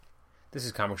This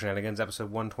is Comic Shenanigans,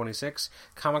 episode 126,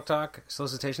 Comic Talk,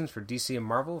 solicitations for DC and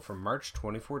Marvel from March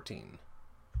 2014.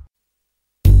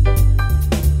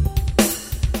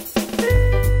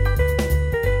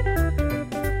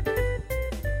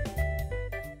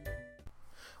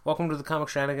 Welcome to the Comic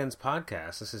Shenanigans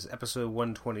podcast. This is episode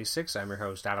 126. I'm your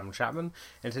host, Adam Chapman,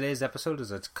 and today's episode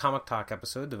is a Comic Talk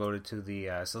episode devoted to the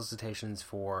solicitations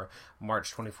for March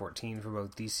 2014 for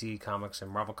both DC Comics and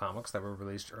Marvel Comics that were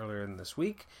released earlier in this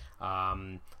week.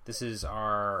 This is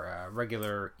our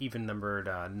regular, even-numbered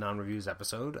non-reviews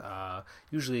episode,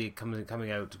 usually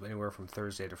coming out anywhere from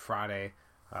Thursday to Friday.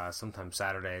 Sometime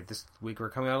Saturday. This week we're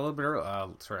coming out a little bit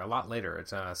a lot later.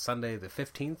 It's Sunday the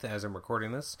 15th as I'm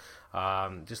recording this.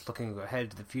 Just looking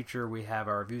ahead to the future, we have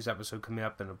our reviews episode coming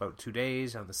up in about 2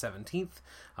 days on the 17th.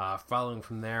 Following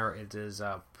from there, it is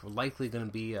likely going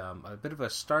to be a bit of a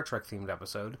Star Trek themed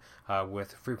episode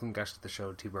with frequent guest of the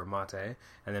show, Tibor Mate.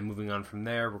 And then moving on from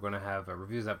there, we're going to have a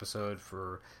reviews episode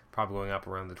for probably going up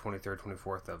around the 23rd,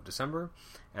 24th of December.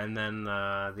 And then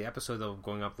the episode that will be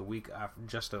going up the week after,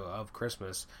 just of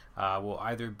Christmas will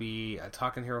either be a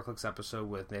Talkin' HeroClix episode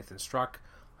with Nathan Struck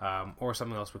or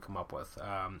something else we come up with.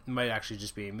 It might actually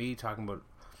just be me talking about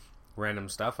random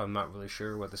stuff. I'm not really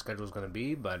sure what the schedule is going to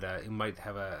be, but it might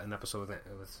have an episode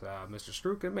with Mr.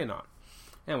 Struck. It may not.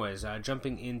 Anyways,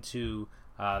 jumping into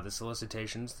the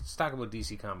solicitations, let's talk about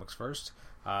DC Comics first.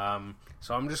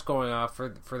 So I'm just going off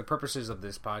for the purposes of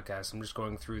this podcast. I'm just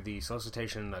going through the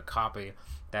solicitation copy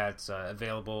that's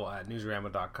available at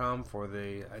newsrama.com for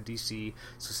the DC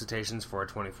solicitations for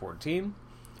 2014.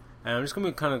 And I'm just going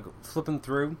to be kind of flipping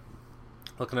through,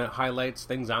 looking at highlights,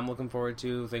 things I'm looking forward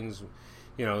to, things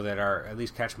that are at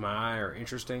least catch my eye or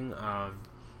interesting.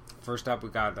 First up, we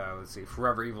got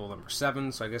Forever Evil number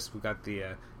 7. So I guess we got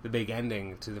the big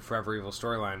ending to the Forever Evil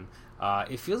storyline.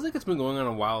 It feels like it's been going on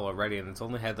a while already, and it's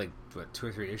only had 2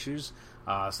 or 3 issues.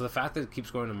 So the fact that it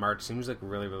keeps going to March seems like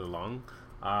really, really long.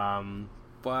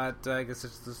 But I guess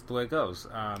it's just the way it goes.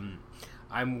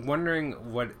 I'm wondering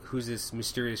who's this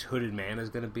mysterious hooded man is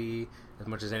going to be as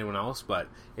much as anyone else. But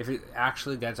if it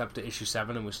actually gets up to issue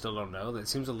 7 and we still don't know, that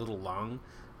seems a little long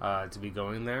to be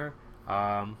going there.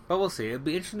 But we'll see. It'll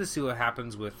be interesting to see what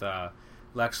happens with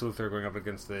Lex Luthor going up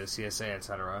against the CSA,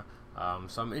 etc.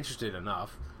 So I'm interested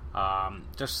enough.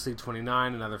 Justice League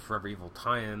 29, another Forever Evil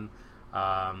tie-in.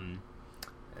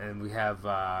 And we have,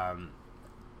 I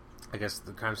guess,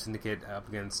 the Crime Syndicate up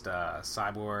against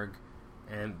Cyborg.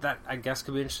 And that, I guess,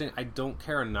 could be interesting. I don't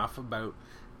care enough about,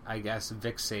 I guess,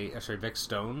 Vic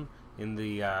Stone in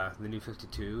the New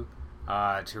 52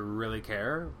 to really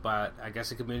care, but I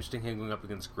guess it could be interesting him going up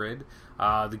against Grid.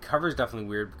 The cover is definitely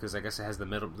weird because I guess it has the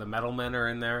Metal Men are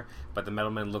in there, but the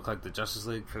Metal Men look like the Justice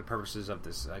League for the purposes of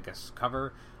this, I guess,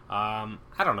 cover. I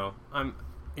don't know. I'm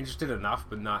interested enough,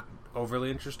 but not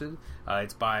overly interested.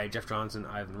 It's by Jeff Johnson,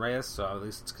 Ivan Reyes, so at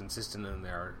least it's consistent in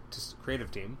their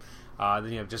creative team.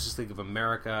 Then you have Justice League of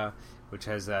America, which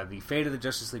has the fate of the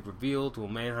Justice League revealed. Will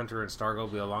Manhunter and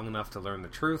Stargirl be long enough to learn the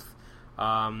truth?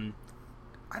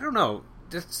 I don't know.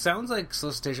 This sounds like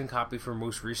solicitation copy for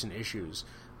most recent issues.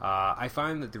 I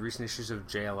find that the recent issues of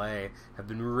JLA have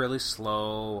been really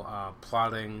slow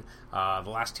plotting. The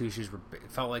last 2 issues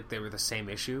felt like they were the same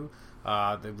issue.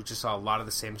 We just saw a lot of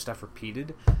the same stuff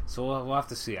repeated. So we'll have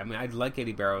to see. I mean, I'd like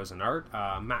Eddie Barrows in art.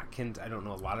 Matt Kindt, I don't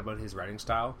know a lot about his writing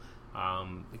style.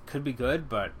 It could be good,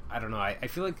 but I don't know. I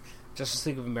feel like Justice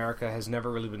League of America has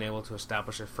never really been able to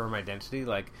establish a firm identity.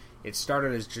 Like, it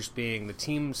started as just being the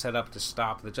team set up to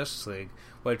stop the Justice League,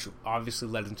 which obviously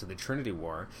led into the Trinity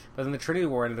War. But then the Trinity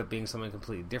War ended up being something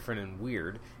completely different and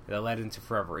weird that led into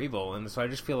Forever Evil. And so I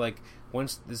just feel like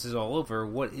once this is all over,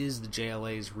 what is the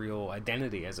JLA's real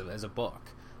identity as a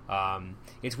book?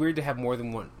 It's weird to have more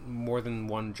than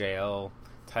one JL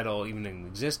title even in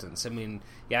existence. I mean,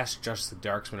 yes, Justice League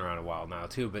Dark's been around a while now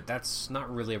too, but that's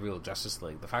not really a real Justice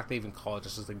League. The fact they even call it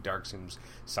Justice League Dark seems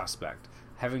suspect.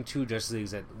 Having 2 Justice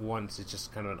Leagues at once is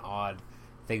just kind of an odd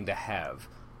thing to have.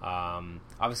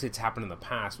 Obviously, it's happened in the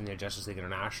past when you had Justice League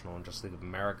International and Justice League of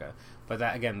America, but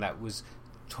that was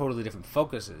totally different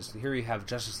focuses. Here you have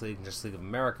Justice League and Justice League of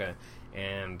America,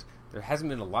 and there hasn't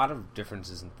been a lot of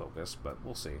differences in focus, but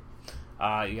we'll see.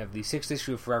 You have the 6th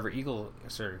issue of Forever Evil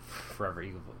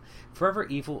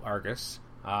Argus.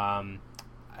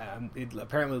 It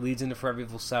apparently leads into Forever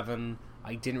Evil 7.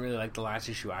 I didn't really like the last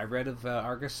issue I read of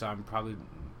Argus, so I'm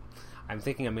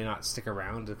thinking I may not stick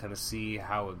around to kind of see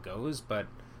how it goes, but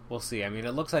we'll see. I mean,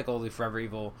 it looks like all the Forever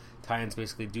Evil tie-ins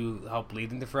basically do help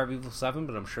lead into Forever Evil 7,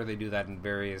 but I'm sure they do that in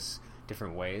various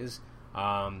different ways.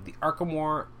 The Arkham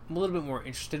War, I'm a little bit more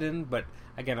interested in, but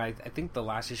again, I think the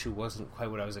last issue wasn't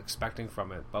quite what I was expecting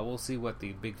from it, but we'll see what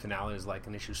the big finale is like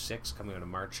in issue 6 coming out in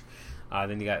March.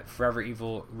 Then you got Forever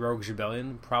Evil Rogues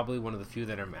Rebellion, probably one of the few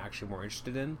that I'm actually more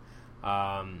interested in.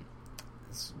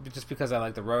 Just because I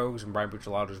like the Rogues and Brian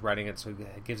Buccellato is writing it, so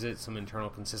it gives it some internal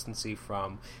consistency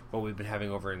from what we've been having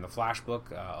over in the Flash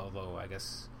book, although I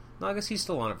guess he's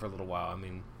still on it for a little while. I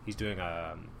mean, he's doing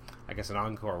an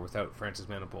encore without Francis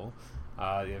Manapul.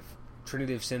 You have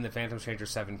Trinity of Sin, The Phantom Stranger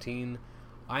 17.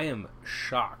 I am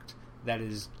shocked that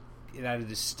it is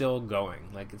still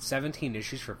going. Like, it's 17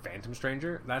 issues for Phantom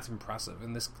Stranger. That's impressive.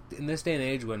 In this day and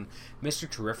age, when Mr.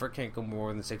 Terrific can't go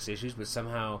more than 6 issues, but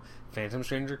somehow Phantom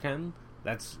Stranger can,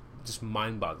 that's just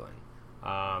mind-boggling.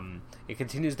 It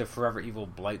continues the Forever Evil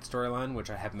Blight storyline,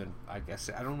 which I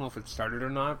don't know if it started or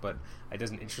not, but it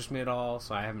doesn't interest me at all,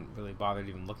 so I haven't really bothered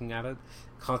even looking at it.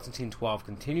 Constantine 12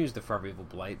 continues the Forever Evil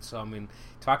Blight, so I mean,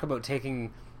 talk about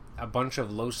taking a bunch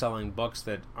of low-selling books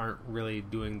that aren't really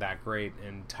doing that great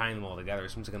and tying them all together. It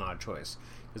seems like an odd choice.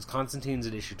 Because Constantine's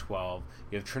at issue 12,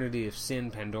 you have Trinity of Sin,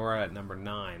 Pandora at number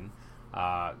 9.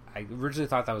 I originally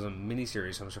thought that was a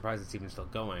miniseries, so I'm surprised it's even still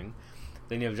going.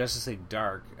 Then you have Justice League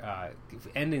Dark,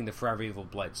 ending the Forever Evil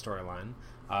Blight storyline.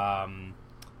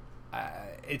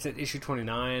 It's at issue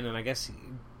 29, and I guess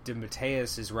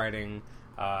DeMatteis is writing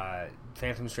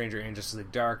Phantom Stranger and Justice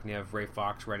League Dark, and you have Ray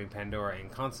Fox writing Pandora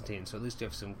and Constantine, so at least you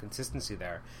have some consistency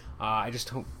there. I just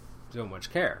don't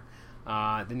much care.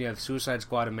 Then you have Suicide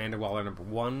Squad, Amanda Waller number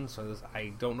 1, so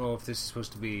I don't know if this is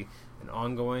supposed to be an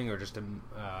ongoing or just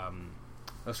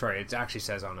it actually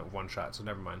says on it one shot, so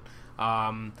never mind.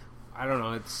 I don't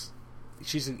know,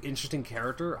 she's an interesting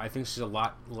character. I think she's a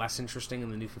lot less interesting in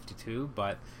the New 52,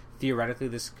 but theoretically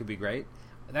this could be great.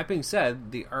 That being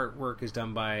said, the artwork is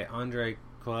done by Andre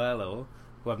Coelho,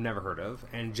 who I've never heard of,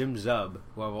 and Jim Zub,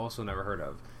 who I've also never heard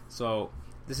of. So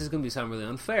this is going to sound really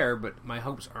unfair, but my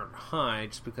hopes aren't high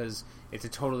just because it's a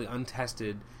totally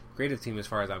untested creative team as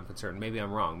far as I'm concerned. Maybe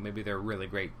I'm wrong. Maybe they're really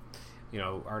great,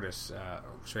 artists,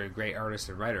 great artist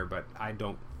and writer, but I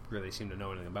don't really seem to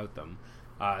know anything about them.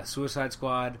 Suicide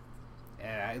Squad,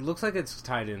 it looks like it's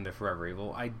tied into Forever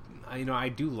Evil. I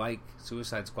do like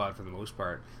Suicide Squad for the most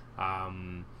part.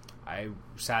 I'm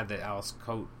sad that Alice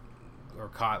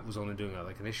Cott was only doing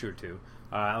an issue or two.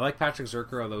 I like Patrick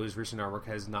Zircher, although his recent artwork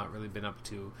has not really been up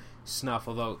to snuff.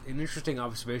 Although, an interesting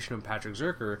observation of Patrick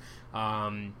Zircher,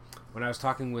 when I was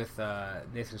talking with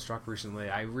Nathan Struck recently,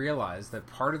 I realized that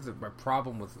part of the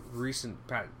problem with recent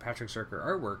Patrick Zircher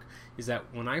artwork is that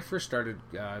when I first started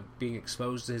being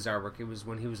exposed to his artwork, it was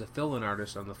when he was a fill-in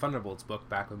artist on the Thunderbolts book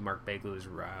back when Mark Bagley was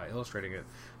illustrating it,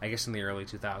 I guess in the early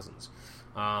 2000s.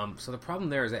 So the problem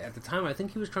there is that at the time, I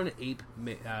think he was trying to ape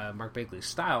Mark Bagley's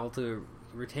style to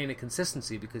retain a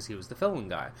consistency because he was the fill-in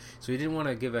guy. So he didn't want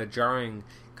to give a jarring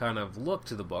kind of look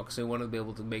to the book, so he wanted to be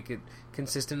able to make it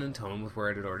consistent in tone with where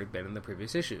it had already been in the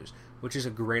previous issues, which is a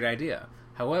great idea.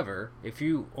 However, if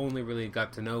you only really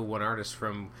got to know one artist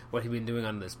from what he'd been doing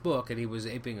on this book, and he was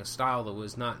aping a style that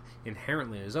was not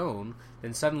inherently his own,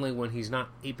 then suddenly when he's not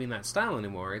aping that style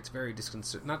anymore, it's very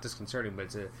not disconcerting,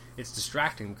 but it's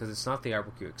distracting because it's not the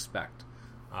artwork you expect.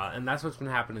 And that's what's been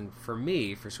happening for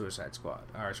me for Suicide Squad.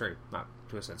 Not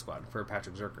Suicide Squad, for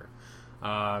Patrick Zircher.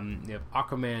 You have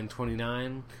Aquaman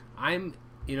 29. I'm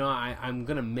going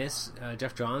to miss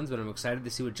Jeff Johns, but I'm excited to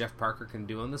see what Jeff Parker can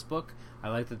do on this book. I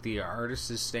like that the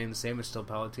artist is staying the same. It's still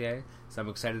Pelletier, so I'm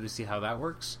excited to see how that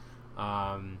works.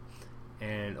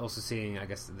 And also seeing, I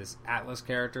guess, this Atlas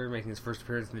character making his first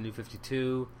appearance in the New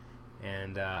 52.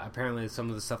 And apparently some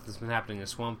of the stuff that's been happening in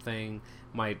Swamp Thing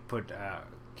might put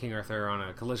King Arthur on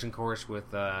a collision course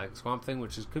with Swamp Thing,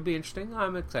 which could be interesting.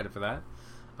 I'm excited for that.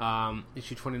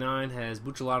 Issue 29 has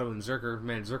Buccellato and Zircher.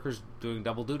 Man, Zircher's doing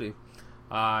double duty.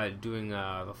 Doing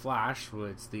The Flash.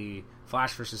 It's the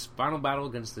Flash versus final battle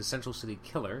against the Central City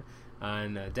Killer.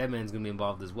 And Deadman's going to be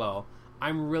involved as well.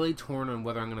 I'm really torn on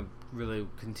whether I'm going to really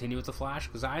continue with The Flash,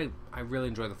 because I really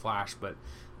enjoy The Flash, but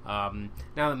now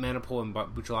that Manapul and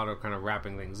Buccellato are kind of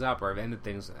wrapping things up, or have ended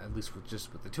things, at least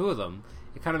with the two of them,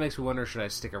 it kind of makes me wonder, should I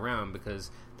stick around, because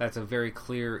that's a very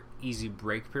clear, easy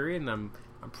break period, and I'm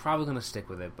probably going to stick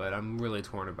with it, but I'm really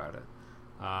torn about it.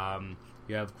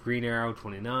 You have Green Arrow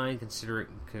 29,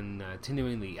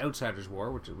 continuing the Outsiders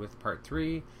War, which is with Part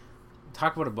 3.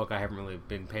 Talk about a book I haven't really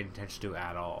been paying attention to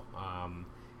at all.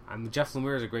 Jeff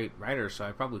Lemire is a great writer, so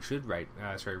I probably should read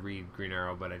Green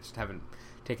Arrow, but I just haven't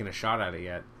taken a shot at it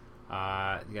yet.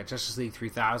 You got Justice League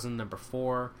 3000, number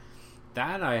 4.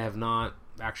 That I have not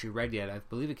actually read yet. I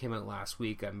believe it came out last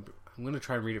week. I'm I'm going to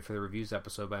try and read it for the reviews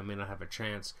episode, but I may not have a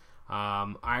chance.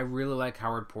 I really like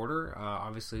Howard Porter.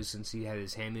 Obviously, since he had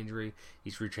his hand injury,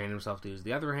 he's retrained himself to use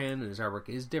the other hand, and his artwork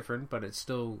is different, but it's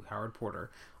still Howard Porter.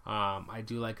 I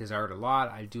do like his art a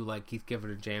lot. I do like Keith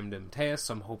Giffen and J.M. DeMatteis,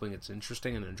 so I'm hoping it's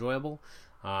interesting and enjoyable.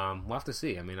 We'll have to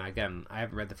see. I mean, again, I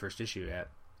haven't read the first issue yet.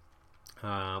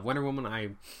 Wonder Woman, I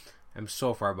am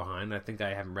so far behind. I think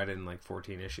I haven't read it in like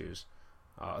 14 issues.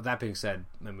 That being said,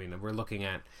 I mean, we're looking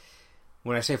at,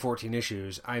 when I say 14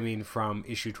 issues, I mean from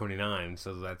issue 29,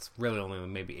 so that's really only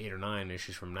maybe 8 or 9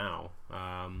 issues from now.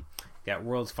 Got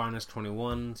World's Finest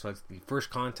 21, so it's the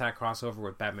First Contact crossover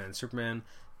with Batman and Superman.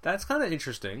 That's kind of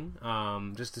interesting,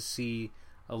 just to see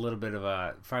a little bit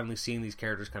of finally seeing these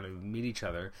characters kind of meet each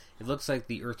other. It looks like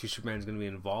the Earth 2 Superman is going to be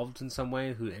involved in some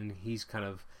way, and he's kind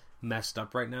of messed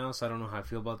up right now, so I don't know how I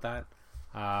feel about that.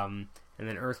 And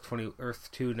then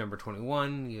Earth 2 number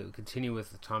 21, you continue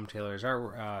with Tom Taylor's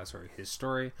his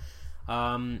story.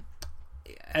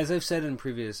 As I've said in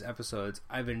previous episodes,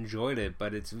 I've enjoyed it,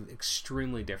 but it's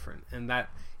extremely different, and that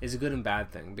is a good and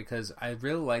bad thing, because I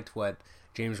really liked what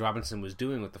James Robinson was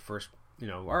doing with the first,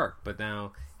 arc, but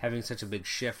now having such a big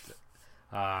shift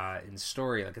in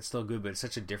story, like, it's still good, but it's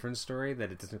such a different story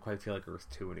that it doesn't quite feel like Earth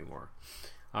 2 anymore.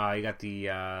 You got the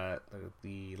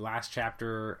last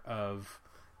chapter of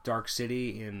Dark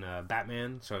City in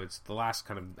Batman, so it's the last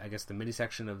kind of, I guess, the mini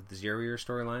section of the Zero Year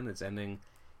storyline that's ending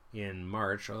in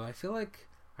March, although I feel like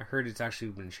I heard it's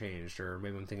actually been changed, or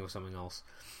maybe I'm thinking of something else.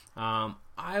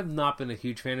 I've not been a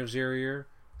huge fan of Zero Year,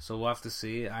 so we'll have to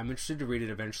see. I'm interested to read it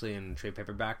eventually in trade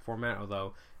paperback format,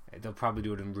 although they'll probably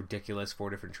do it in ridiculous 4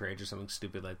 different trades or something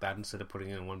stupid like that instead of putting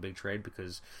it in one big trade,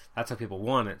 because that's how people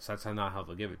want it, so that's not how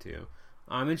they'll give it to you.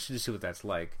 I'm interested to see what that's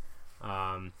like.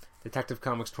 Detective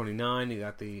Comics 29, you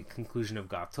got the conclusion of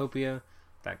Gothtopia.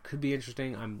 That could be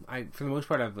interesting. For the most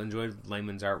part, I've enjoyed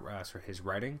Layman's art for his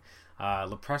writing.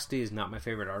 Lopresti is not my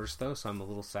favorite artist, though, so I'm a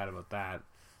little sad about that.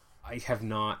 I have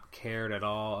not cared at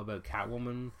all about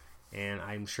Catwoman, and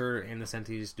I'm sure Anna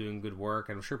Senti is doing good work,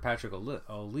 and I'm sure Patrick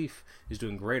O'Leaf is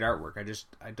doing great artwork.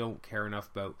 I don't care enough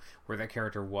about where that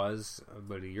character was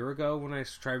about a year ago when I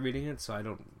tried reading it, so I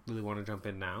don't really want to jump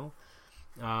in now.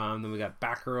 Then we got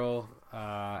Batgirl.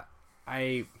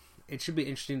 It should be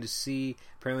interesting to see.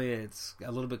 Apparently, it's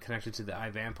a little bit connected to the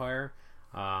iVampire.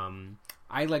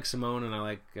 I like Simone, and I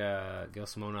like Gail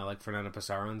Simone. I like Fernanda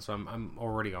Passaran, so I'm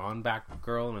already on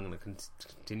Batgirl, and I'm going to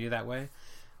continue that way.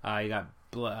 You got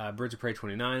Birds of Prey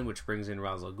 29, which brings in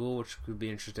Ra's al Ghul, which could be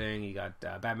interesting. You got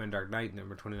Batman Dark Knight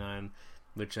number 29,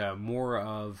 which more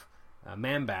of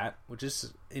Man-Bat, which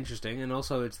is interesting, and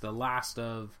also it's the last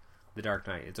of the Dark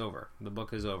Knight. It's over. The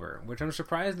book is over, which I'm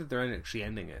surprised that they're actually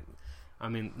ending it. I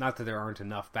mean, not that there aren't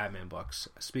enough Batman books.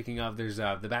 Speaking of, there's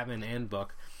the Batman and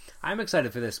book. I'm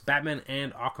excited for this. Batman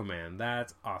and Aquaman.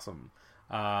 That's awesome.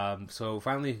 So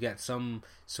finally you get some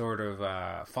sort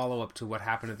of follow-up to what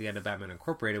happened at the end of Batman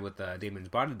Incorporated with Damon's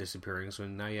body disappearing. So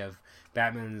now you have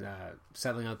Batman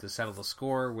settling out to settle the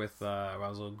score with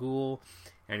Ra's al Ghul,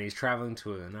 and he's traveling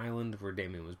to an island where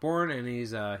Damien was born, and he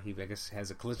I guess has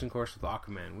a collision course with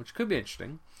Aquaman, which could be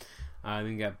interesting. Then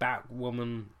you got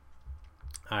Batwoman.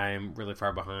 I'm really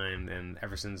far behind, and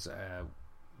ever since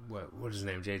what is his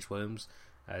name, J.H. Williams,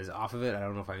 is off of it, I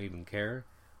don't know if I even care.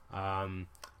 I'm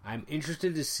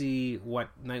interested to see what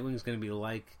Nightwing's going to be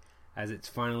like, as it's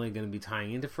finally going to be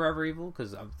tying into Forever Evil,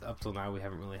 because up till now we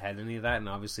haven't really had any of that, and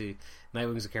obviously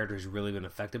Nightwing's a character who's really been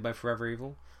affected by Forever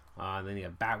Evil. Then you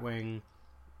have Batwing.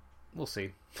 We'll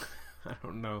see. I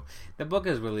don't know. The book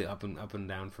is really up and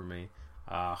down for me.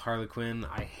 Harley Quinn,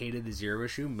 I hated the 0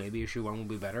 issue. Maybe issue 1 will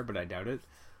be better, but I doubt it.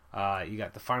 You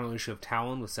got the final issue of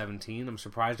Talon with 17. I'm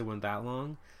surprised it went that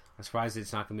long. I'm surprised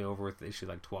it's not going to be over with issue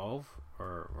like 12,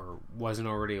 or wasn't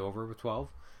already over with 12.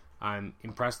 I'm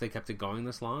impressed they kept it going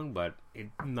this long, but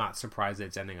I'm not surprised that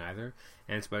it's ending either.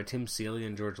 And it's by Tim Seeley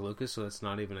and George Lucas, so it's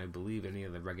not even, I believe, any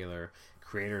of the regular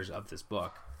creators of this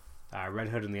book. Red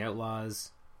Hood and the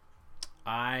Outlaws,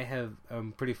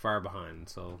 I'm pretty far behind,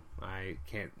 so I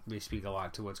can't really speak a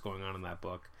lot to what's going on in that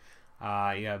book.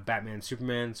 You have Batman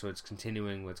Superman, so it's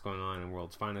continuing what's going on in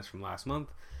World's Finest from last month.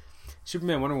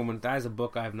 Superman Wonder Woman, that is a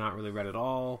book I have not really read at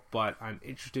all, but I'm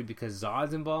interested because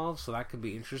Zod's involved, so that could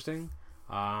be interesting.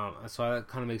 So that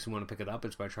kind of makes me want to pick it up.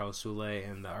 It's by Charles Soule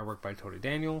and the artwork by Tony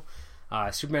Daniel.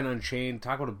 Superman Unchained,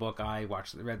 talk about a book I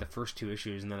read the first 2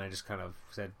 issues, and then I just kind of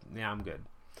said, yeah, I'm good.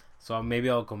 So maybe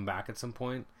I'll come back at some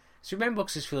point. Superman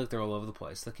books just feel like they're all over the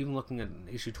place. Like, even looking at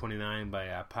issue 29 by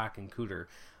Pak and Cooter,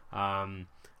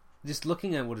 just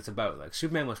looking at what it's about. Like,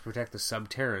 Superman must protect the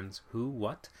Subterrans,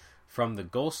 from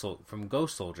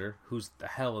Ghost Soldier, who's the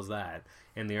hell is that,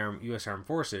 and the U.S. Armed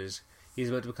Forces. he's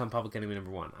about to become public enemy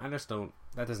number 1. I just don't,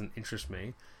 that doesn't interest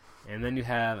me. And then you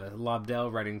have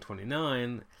Lobdell writing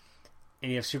 29,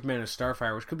 and you have Superman as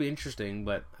Starfire, which could be interesting,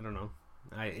 but I don't know.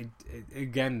 It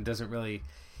again doesn't really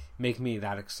make me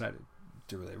that excited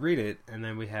to really read it. And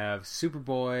then we have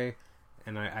Superboy,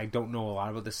 and I don't know a lot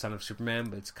about the Son of Superman,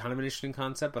 but it's kind of an interesting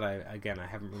concept, but I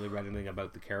haven't really read anything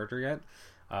about the character yet.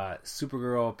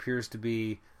 Supergirl appears to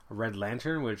be a Red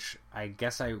Lantern, which I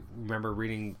guess I remember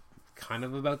reading kind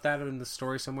of about that in the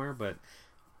story somewhere, but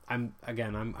I'm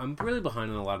really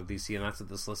behind on a lot of DC, and that's what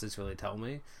this list is really telling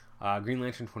me. Green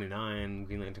Lantern 29,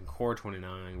 Green Lantern Corps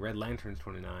 29, Red Lanterns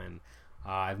 29.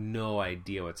 I have no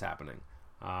idea what's happening.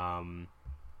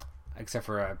 Except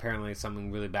for apparently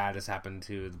something really bad has happened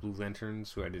to the Blue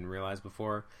Lanterns, who I didn't realize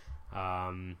before.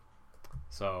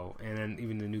 So, and then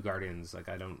even the New Guardians, like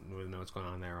I don't really know what's going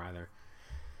on there either.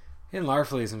 And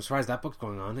Larfleeze, I'm surprised that book's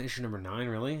going on. Issue number 9,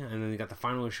 really. And then you got the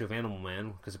final issue of Animal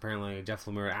Man, because apparently Jeff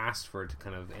Lemire asked for it to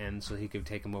kind of end so he could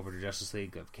take him over to Justice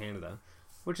League of Canada,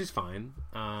 which is fine.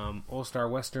 All-Star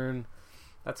Western,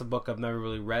 that's a book I've never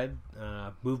really read.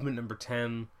 Movement number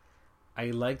 10.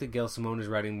 I like that Gail Simone is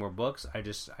writing more books. I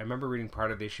remember reading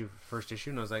part of the first issue,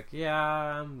 and I was like,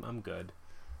 yeah, I'm good.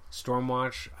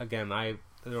 Stormwatch, again, I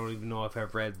don't even know if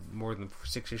I've read more than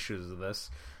 6 issues of this.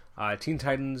 Teen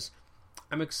Titans,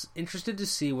 I'm interested to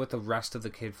see what the rest of the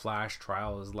Kid Flash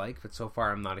trial is like, but so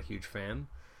far I'm not a huge fan.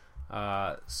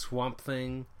 Swamp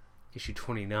Thing, issue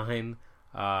 29.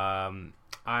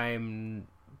 I'm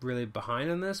really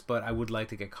behind on this, but I would like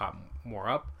to get caught more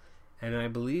up. And I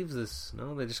believe they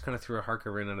just kind of threw a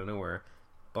hardcover in out of nowhere.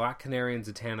 Black Canary and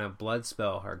Zatanna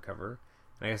Bloodspell hardcover.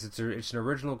 And I guess it's an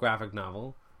original graphic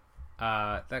novel.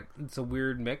 It's a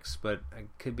weird mix, but it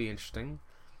could be interesting.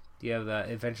 You have the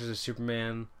Adventures of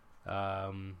Superman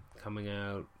coming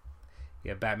out. You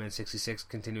have Batman 66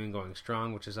 continuing going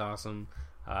strong, which is awesome.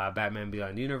 Batman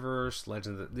Beyond Universe,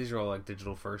 these are all like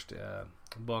digital first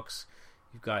books.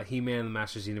 You've got He-Man, The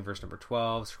Masters Universe number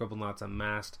 12, Scribblenauts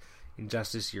Unmasked,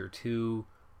 Injustice Year 2.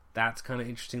 That's kind of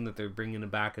interesting that they're bringing it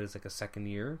back as like a second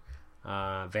year.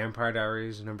 Vampire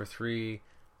Diaries number 3.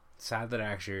 Sad that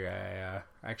I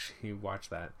actually watched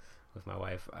that with my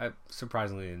wife.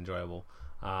 Surprisingly enjoyable.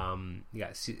 You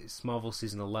got Smallville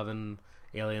season 11,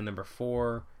 Alien number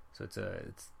 4. So it's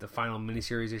the final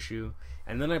miniseries issue,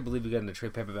 and then I believe we get into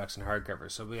trade paperbacks and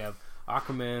hardcovers. So we have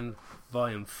Aquaman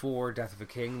Volume 4, Death of a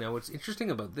King. Now, what's interesting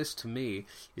about this to me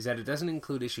is that it doesn't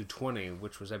include issue 20,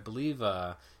 which was, I believe,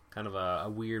 kind of a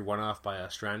weird one-off by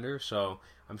Ostrander. So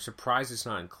I'm surprised it's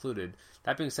not included.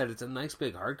 That being said, it's a nice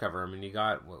big hardcover. I mean, you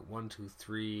got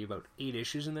about 8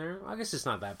 issues in there. I guess it's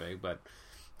not that big, but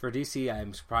for DC,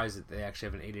 I'm surprised that they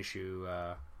actually have an 8-issue.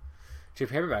 Trade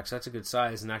paperback, so that's a good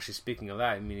size. And actually, speaking of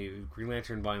that, I mean, Green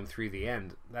Lantern Volume 3, The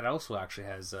End, that also actually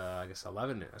has,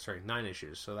 9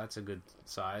 issues, so that's a good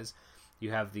size.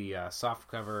 You have the soft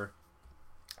cover.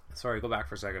 Sorry, go back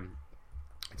for a second.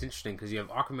 It's interesting because you have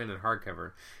Aquaman in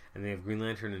hardcover, and they have Green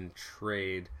Lantern in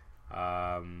trade,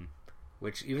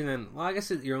 which even then, well, I guess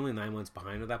you're only 9 months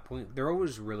behind at that point. They're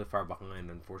always really far behind,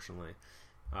 unfortunately.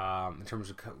 In terms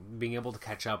of being able to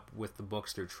catch up with the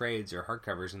books through trades or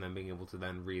hardcovers, and then being able to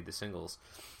then read the singles.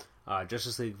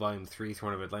 Justice League Volume 3,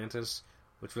 Throne of Atlantis.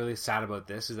 What's really sad about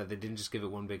this is that they didn't just give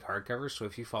it one big hardcover, so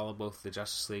if you follow both the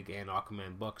Justice League and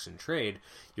Aquaman books in trade,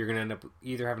 you're going to end up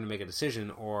either having to make a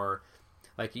decision, or,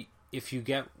 like, if you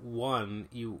get one,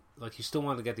 you still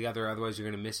want to get the other, otherwise you're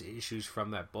going to miss issues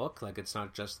from that book. Like, it's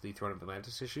not just the Throne of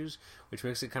Atlantis issues, which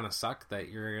makes it kind of suck that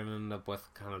you're going to end up with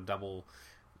kind of double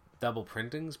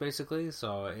printings, basically.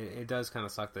 So it does kind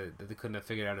of suck that they couldn't have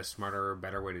figured out a smarter or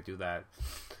better way to do that.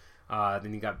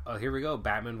 Then you got, here we go,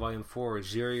 Batman Volume 4,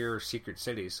 Zurier Secret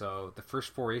City. So the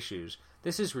first 4 issues.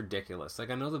 This is ridiculous. Like,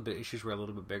 I know the issues were a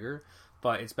little bit bigger,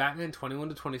 but it's Batman 21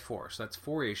 to 24, so that's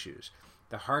 4 issues.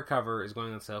 The hardcover is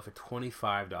going on sale for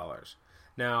 $25.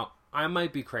 Now, I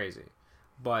might be crazy,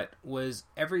 but was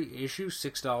every issue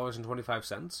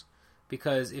 $6.25?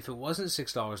 Because if it wasn't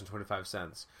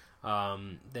 $6.25,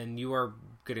 then you are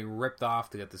getting ripped off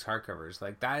to get this hardcovers.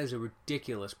 Like, that is a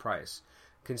ridiculous price,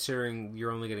 considering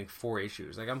you're only getting 4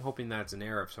 issues. Like, I'm hoping that's an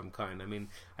error of some kind. I mean,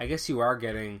 I guess you are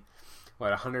getting,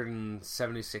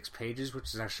 176 pages,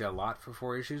 which is actually a lot for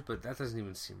 4 issues, but that doesn't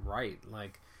even seem right.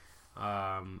 Like,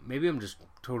 maybe I'm just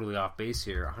totally off base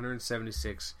here.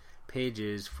 176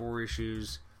 pages, 4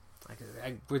 issues.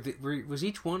 Was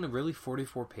each one really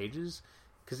 44 pages?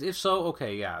 Because if so,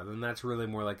 okay, yeah, then that's really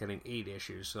more like getting 8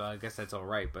 issues, so I guess that's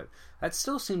alright, but that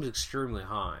still seems extremely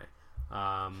high.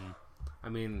 I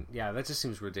mean, yeah, that just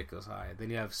seems ridiculous high. Then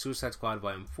you have Suicide Squad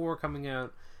Volume 4 coming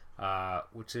out,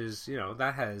 which is,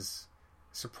 that has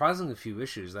surprisingly few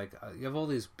issues. Like, you have all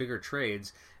these bigger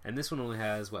trades, and this one only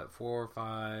has, 4 or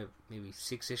 5, maybe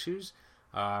 6 issues.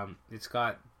 It's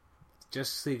got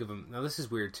Justice League of... Now, this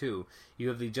is weird, too. You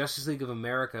have the Justice League of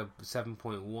America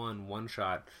 7.1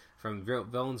 one-shot from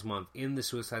Villains Month in the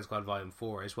Suicide Squad Volume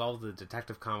 4, as well as the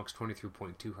Detective Comics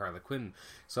 23.2 Harley Quinn.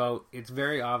 So, it's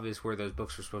very obvious where those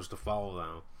books are supposed to follow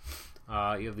now.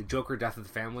 You have the Joker Death of the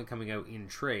Family coming out in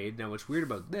trade. Now, what's weird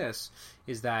about this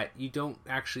is that you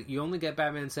only get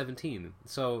Batman 17.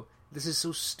 So, this is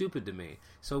so stupid to me.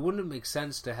 So, wouldn't it make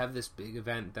sense to have this big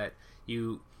event that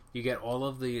you get all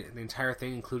of the entire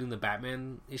thing, including the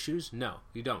Batman issues? No,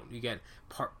 you don't. You get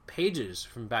pages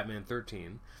from Batman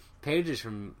 13, pages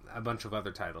from a bunch of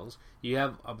other titles. You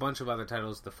have a bunch of other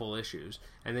titles, the full issues,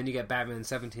 and then you get Batman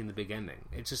 17, the big ending.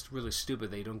 It's just really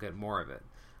stupid that you don't get more of it.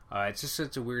 It's just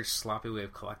such a weird, sloppy way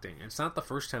of collecting. And it's not the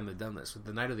first time they've done this. With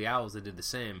the Night of the Owls, they did the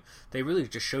same. They really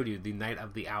just showed you the Night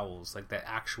of the Owls, like the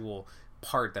actual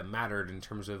part that mattered in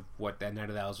terms of what that Night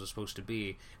of the Owls was supposed to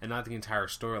be, and not the entire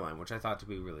storyline, which I thought to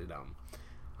be really dumb.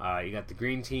 You got the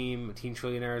Green Team, Teen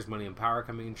Trillionaires, Money and Power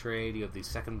coming in trade. You have the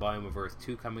second volume of Earth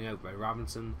 2 coming out by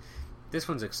Robinson. This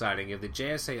one's exciting. You have the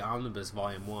JSA Omnibus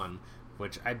Volume 1,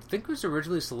 which I think was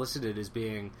originally solicited as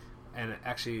being... And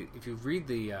actually, if you read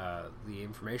the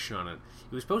information on it,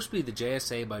 it was supposed to be the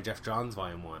JSA by Jeff Johns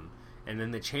Volume 1, and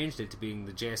then they changed it to being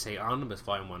the JSA Omnibus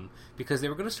Volume 1, because they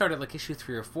were going to start at like issue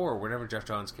 3 or 4 whenever Jeff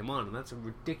Johns came on, and that's a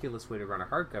ridiculous way to run a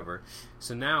hardcover.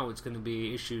 So now it's going to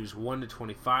be issues 1 to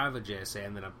 25 of JSA,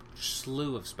 and then a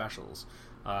slew of specials.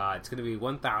 It's going to be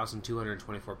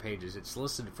 1,224 pages. It's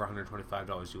listed for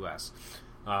 $125 US.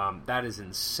 That is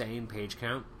insane page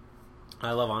count.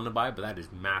 I love Omnibuy, but that is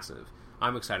massive.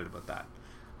 I'm excited about that.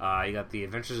 You got the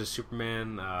Adventures of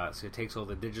Superman, so it takes all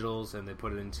the digitals and they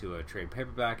put it into a trade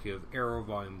paperback. You have Arrow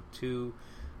Volume 2.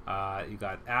 You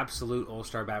got Absolute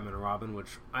All-Star Batman and Robin,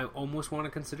 which I almost want to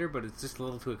consider, but it's just a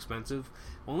little too expensive.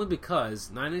 Only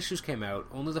because 9 issues came out,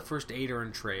 only the first 8 are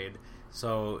in trade,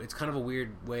 so it's kind of a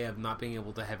weird way of not being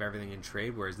able to have everything in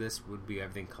trade, whereas this would be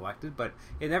everything collected, but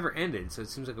it never ended, so it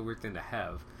seems like a weird thing to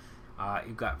have.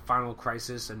 You've got Final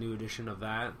Crisis, a new edition of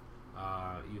that.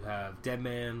 You have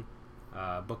Deadman,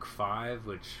 Book 5,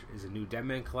 which is a new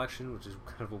Deadman collection, which is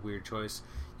kind of a weird choice.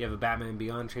 You have a Batman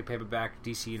Beyond trade paperback,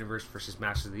 DC Universe versus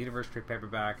Masters of the Universe trade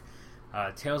paperback,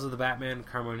 Tales of the Batman,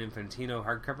 Carmine Infantino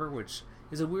hardcover, which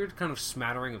is a weird kind of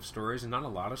smattering of stories, and not a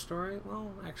lot of story.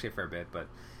 Well, actually a fair bit, but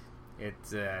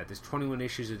there's 21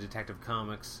 issues of Detective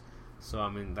Comics, so I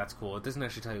mean that's cool. It doesn't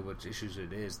actually tell you which issues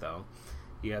it is, though.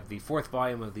 You have the 4th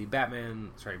volume of the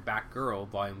Batgirl,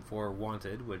 Volume 4,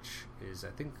 Wanted, which is, I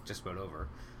think, just about over,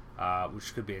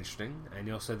 which could be interesting. And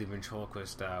you also have the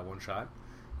Ventriloquist one-shot.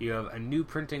 You have a new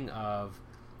printing of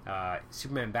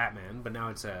Superman Batman, but now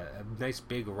it's a nice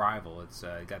big arrival. It's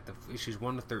got the issues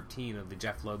 1 to 13 of the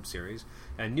Jeff Loeb series,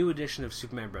 and a new edition of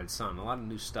Superman Red Sun. A lot of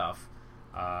new stuff.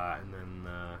 And then,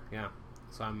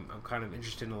 so I'm kind of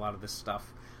interested in a lot of this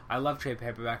stuff. I love trade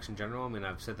paperbacks in general. I mean,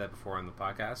 I've said that before on the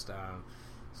podcast.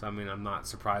 So, I mean, I'm not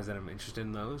surprised that I'm interested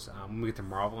in those. When we get to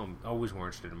Marvel, I'm always more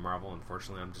interested in Marvel.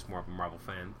 Unfortunately, I'm just more of a Marvel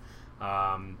fan.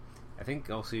 I think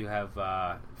also you have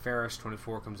Ferris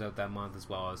 24 comes out that month, as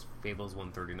well as Fables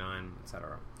 139,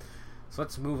 etc. So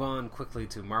let's move on quickly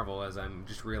to Marvel, as I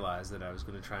just realized that I was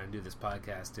going to try and do this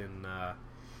podcast in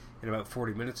about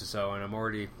 40 minutes or so, and I'm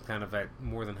already kind of at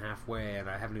more than halfway, and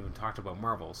I haven't even talked about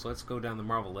Marvel. So let's go down the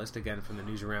Marvel list again from the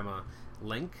Newsarama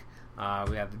link.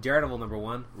 We have Daredevil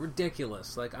 #1.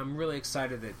 Ridiculous. Like, I'm really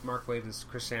excited that Mark Waid and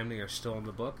Chris Samney are still on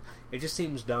the book. It just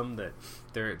seems dumb that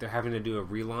they're having to do a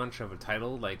relaunch of a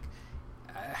title. Like,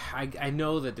 I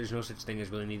know that there's no such thing as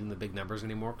really needing the big numbers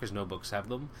anymore because no books have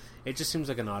them. It just seems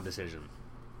like an odd decision.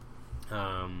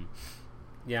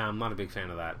 Yeah, I'm not a big fan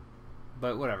of that.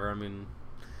 But whatever, I mean,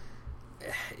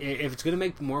 if it's going to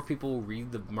make more people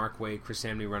read the Mark Waid, Chris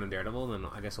Samney run of Daredevil, then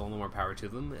I guess all the more power to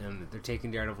them. And they're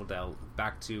taking Daredevil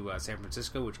back to San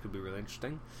Francisco, which could be really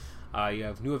interesting. You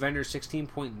have New Avengers 16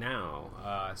 Point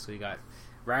Now. So you got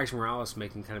Rags Morales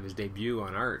making kind of his debut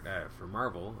on art for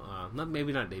Marvel.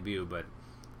 Maybe not debut, but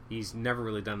he's never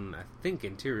really done, I think,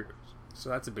 interiors. So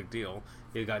that's a big deal.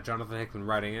 You got Jonathan Hickman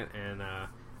writing it, and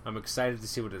I'm excited to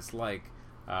see what it's like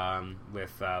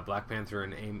with Black Panther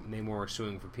and Namor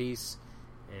suing for peace,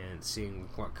 and seeing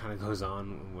what kind of goes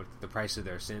on with the price of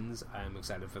their sins. I'm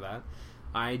excited for that.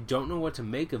 I don't know what to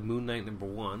make of Moon Knight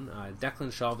 #1.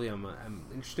 Declan Shalvey, I'm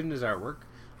interested in his artwork.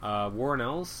 Warren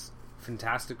Ellis,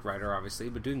 fantastic writer, obviously,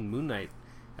 but doing Moon Knight,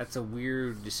 that's a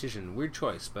weird decision, weird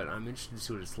choice, but I'm interested to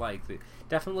see what it's like. It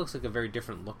definitely looks like a very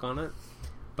different look on it,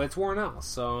 but it's Warren Ellis,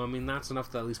 so I mean that's enough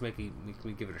to at least make me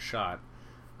give it a shot.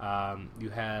 You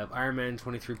have Iron Man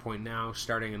 23 Point Now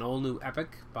starting an all-new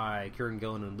epic by Kieran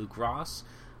Gillen and Luke Ross.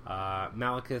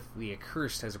 Malekith the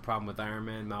Accursed has a problem with Iron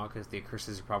Man. Malekith the Accursed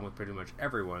has a problem with pretty much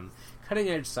everyone.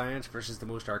 Cutting-edge science versus the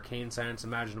most arcane science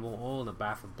imaginable, all in a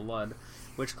bath of blood.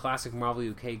 Which classic Marvel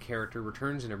UK character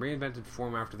returns in a reinvented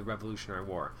form after the Revolutionary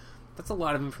War? That's a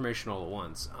lot of information all at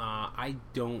once. I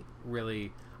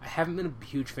haven't been a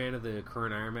huge fan of the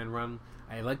current Iron Man run.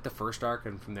 I like the first arc,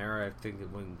 and from there I think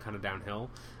it went kind of downhill.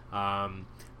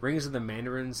 Rings of the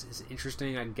Mandarins is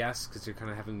interesting, I guess, because you're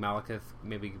kind of having Malekith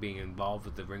maybe being involved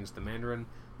with the Rings of the Mandarin.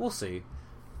 We'll see.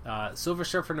 Silver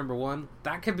Surfer #1,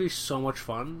 that could be so much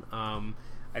fun.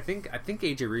 I think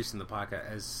AJ Reese in the podcast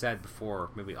has said before,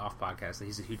 maybe off podcast, that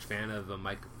he's a huge fan of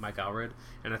Mike Allred,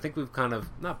 and I think we've kind of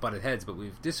not butted heads, but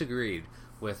we've disagreed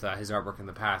with his artwork in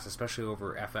the past, especially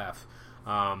over FF.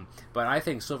 But I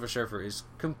think Silver Surfer is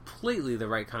completely the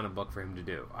right kind of book for him to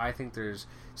do. I think there's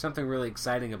something really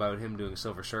exciting about him doing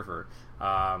Silver Surfer,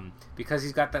 because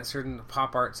he's got that certain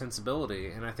pop art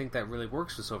sensibility, and I think that really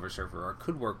works with Silver Surfer, or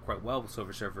could work quite well with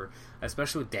Silver Surfer,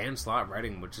 especially with Dan Slott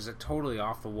writing, which is a totally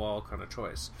off-the-wall kind of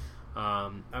choice.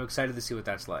 I'm excited to see what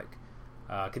that's like.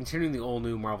 Continuing the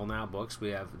all-new Marvel Now books, we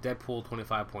have Deadpool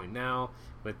 25 Point Now,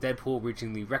 with Deadpool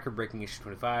reaching the record-breaking issue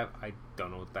 25. I don't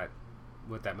know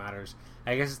what that matters.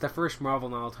 I guess it's the first Marvel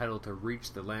Now title to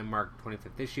reach the landmark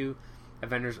 25th issue.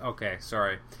 Avengers. Okay,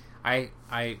 sorry. I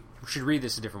should read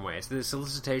this a different way. It's the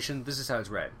solicitation. This is how it's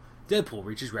read. Deadpool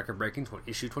reaches record-breaking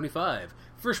issue 25.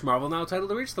 First Marvel Now title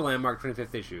to reach the landmark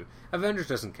 25th issue. Avengers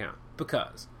doesn't count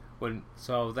because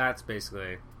so that's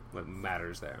basically what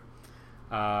matters there.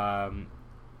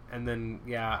 And then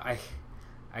I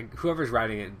whoever's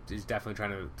writing it is definitely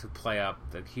trying to play up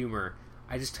the humor.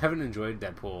 I just haven't enjoyed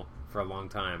Deadpool for a long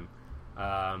time.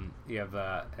 You have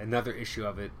another issue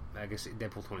of it, I guess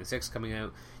Deadpool 26 coming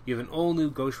out. You have an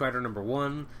all-new Ghost Rider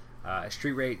 #1.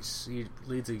 Street Race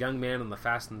leads a young man on the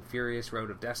fast and furious road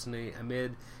of destiny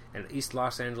amid an East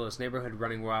Los Angeles neighborhood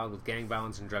running wild with gang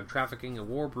violence and drug trafficking, a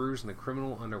war brews in the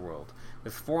criminal underworld.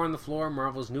 With 4 on the floor,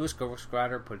 Marvel's newest Ghost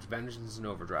Rider puts vengeance in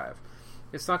overdrive.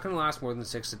 It's not going to last more than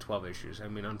 6 to 12 issues. I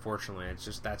mean, unfortunately, it's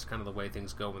just that's kind of the way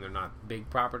things go when they're not big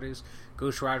properties.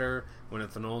 Ghost Rider, when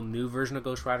it's an old new version of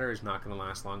Ghost Rider, is not going to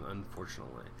last long,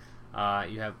 unfortunately.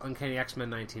 You have Uncanny X-Men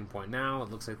 19 Point Now. It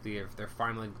looks like they're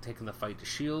finally taking the fight to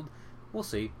S.H.I.E.L.D. We'll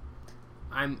see.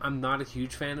 I'm not a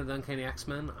huge fan of the Uncanny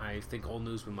X-Men. I think Old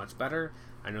New's been much better.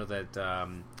 I know that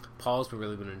Paul's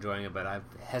really been enjoying it, but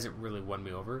hasn't really won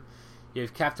me over. You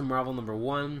have Captain Marvel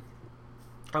 #1.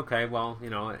 Okay, well,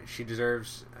 she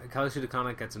deserves... Kelly Sue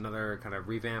DeConnick gets another kind of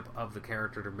revamp of the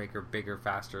character to make her bigger,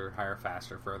 faster, higher,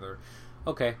 faster, further.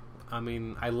 Okay, I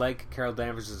mean, I like Carol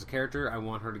Danvers as a character. I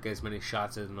want her to get as many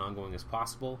shots as an ongoing as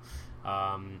possible.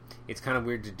 It's kind of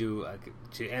weird to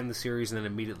end the series and then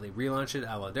immediately relaunch it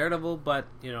a la Daredevil, but,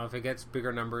 if it gets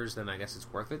bigger numbers, then I guess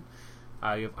it's worth it.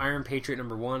 You have Iron Patriot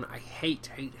 #1. I hate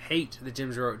the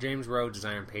James Rhodes as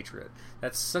Iron Patriot.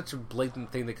 That's such a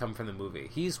blatant thing to come from the movie.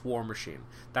 He's War Machine.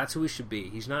 That's who he should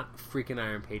be. He's not freaking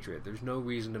Iron Patriot. There's no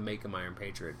reason to make him Iron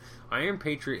Patriot. Iron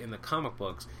Patriot in the comic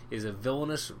books is a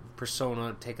villainous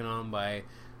persona taken on by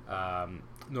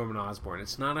Norman Osborn.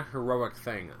 It's not a heroic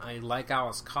thing. I like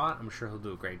Alice Cott. I'm sure he'll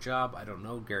do a great job. I don't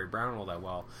know Gary Brown all that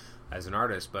well as an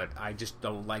artist, but I just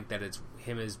don't like that it's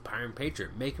him as Iron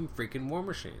Patriot. Make him freaking War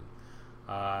Machine.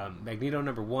 Magneto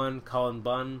 #1, Cullen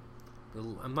Bunn.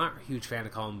 I'm not a huge fan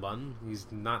of Cullen Bunn. He's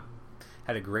not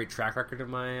had a great track record in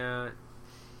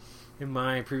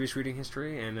my previous reading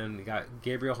history. And then you got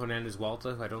Gabriel Hernandez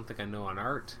Walta, who I don't think I know on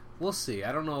art. We'll see.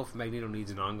 I don't know if Magneto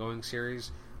needs an ongoing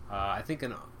series. I think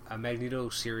a Magneto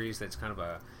series that's kind of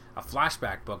a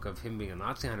flashback book of him being a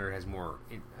Nazi hunter has more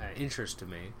interest to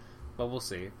me. But we'll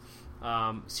see.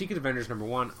 Secret Avengers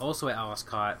 #1, also at Alice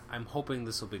Cott. I'm hoping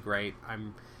this will be great.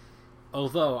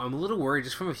 Although I'm a little worried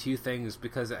just from a few things,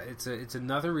 because it's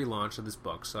another relaunch of this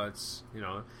book, so it's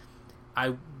the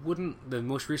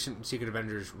most recent Secret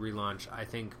Avengers relaunch I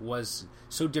think was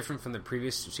so different from the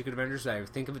previous Secret Avengers that I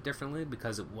think of it differently,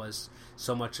 because it was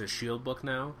so much a S.H.I.E.L.D. book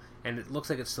now, and it looks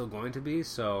like it's still going to be,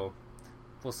 so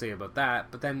we'll see about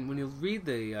that. But then when you read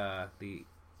the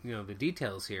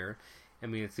details here, I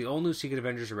mean, it's the all-new Secret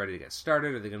Avengers are ready to get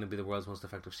started. Are they going to be the world's most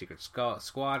effective secret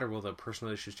squad, or will the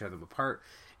personal issues tear them apart?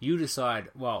 You decide.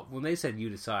 Well, when they said "you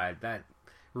decide," that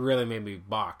really made me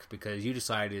balk, because "You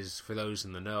Decide" is, for those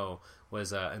in the know,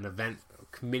 was an event,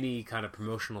 mini kind of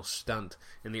promotional stunt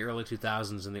in the early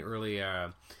 2000s, in the early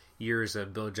years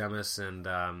of Bill Jemas and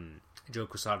Joe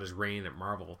Quesada's reign at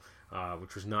Marvel,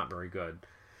 which was not very good.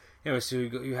 Anyway, so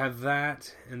you have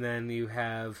that, and then you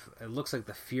have, it looks like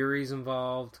the Furies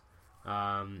involved.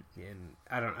 And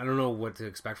I don't know what to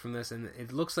expect from this. And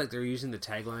it looks like they're using the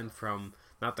tagline from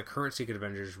not the current Secret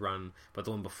Avengers run, but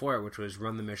the one before it, which was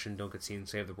 "Run the mission, don't get seen,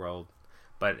 save the world."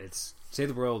 But it's Save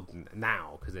the World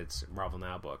now because it's a Marvel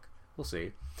Now book. We'll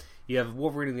see. You have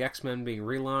Wolverine and the X-Men being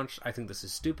relaunched. I think this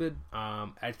is stupid.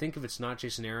 I think if it's not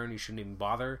Jason Aaron, you shouldn't even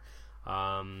bother.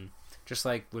 Just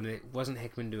like when it wasn't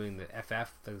Hickman doing the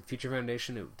FF, the Future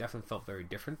Foundation, it definitely felt very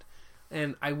different.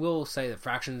 And I will say that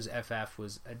Fractions FF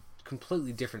was a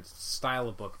completely different style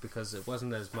of book because it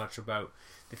wasn't as much about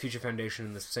the Future Foundation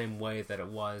in the same way that it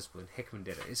was when Hickman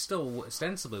did it. It still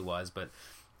ostensibly was, but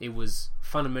it was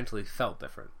fundamentally felt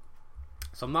different.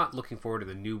 So I'm not looking forward to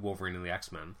the new Wolverine and the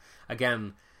X-Men.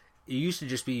 Again, it used to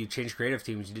just be you change creative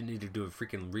teams, you didn't need to do a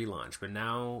freaking relaunch. But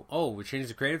now, we changed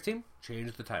the creative team,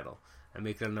 change the title, and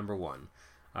make it a number 1.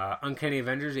 Uncanny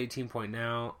Avengers, 18 point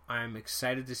now. I'm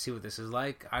excited to see what this is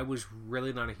like. I was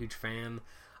really not a huge fan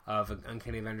of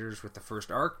Uncanny Avengers with the first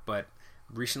arc, but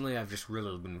recently I've just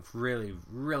really been really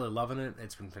loving it.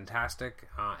 It's been fantastic.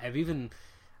 I've even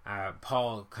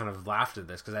Paul kind of laughed at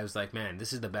this because I was like, man,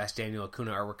 this is the best Daniel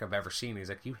Acuna artwork I've ever seen. He's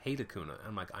like, you hate Acuna.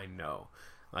 I'm like, I know.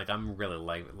 Like, I'm really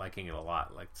liking it a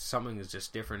lot. Like, something is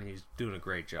just different. He's doing a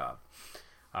great job.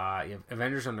 You have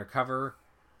Avengers Undercover.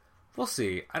 We'll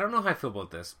see. I don't know how I feel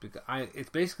about this because it's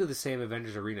basically the same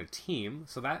Avengers Arena team,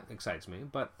 so that excites me.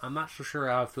 But I'm not so sure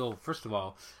how I feel. First of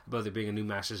all, about there being a new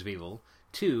Masters of Evil.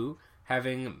 2,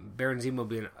 having Baron Zemo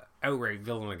be an outright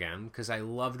villain again because I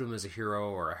loved him as a hero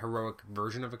or a heroic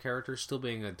version of a character, still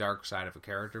being a dark side of a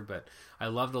character. But I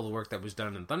loved all the work that was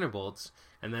done in Thunderbolts,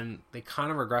 and then they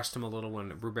kind of regressed him a little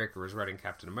when Brubaker was writing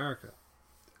Captain America.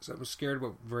 So I'm scared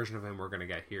what version of him we're going to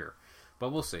get here,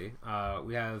 but we'll see.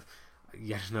 We have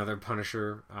yet another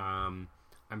Punisher. I'm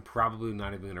probably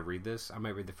not even going to read this. I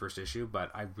might read the first issue,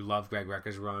 but I love Greg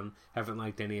Rucka's run. Haven't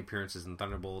liked any appearances in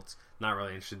Thunderbolts. Not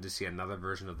really interested to see another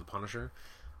version of the Punisher.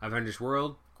 Avengers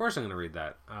World, of course I'm going to read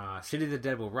that. City of the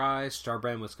Dead Will Rise.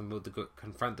 Starbrand must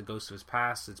confront the ghost of his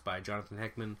past. It's by Jonathan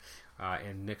Hickman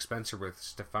and Nick Spencer with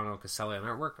Stefano Caselli on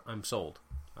artwork. I'm sold.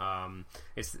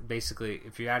 It's basically,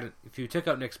 if you took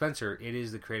out Nick Spencer, it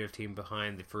is the creative team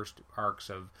behind the first arcs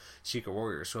of Secret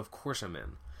Warriors, so of course I'm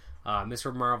in. Miss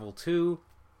Marvel 2,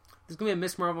 there's going to be a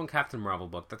Miss Marvel and Captain Marvel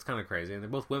book. That's kind of crazy, and they're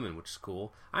both women, which is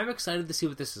cool. I'm excited to see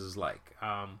what this is like.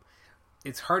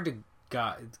 It's hard to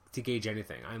gauge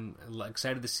anything. I'm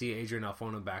excited to see Adrian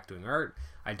Alphona back doing art.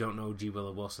 I don't know G.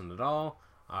 Willow Wilson at all.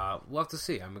 We'll have to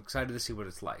see. I'm excited to see what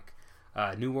it's like.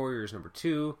 New Warriors number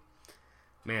 2.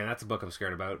 Man, that's a book I'm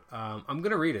scared about. I'm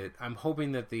going to read it. I'm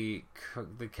hoping that the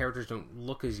characters don't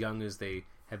look as young as they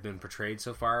have been portrayed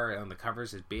so far on the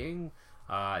covers as being.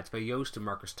 It's by Yost and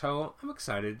Marcus Toe. I'm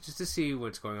excited just to see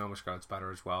what's going on with Scarlet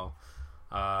Spider as well.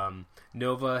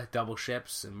 Nova double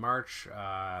ships in March.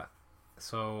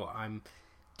 So I'm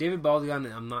David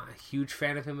Baldeon. I'm not a huge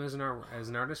fan of him as an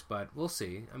artist, but we'll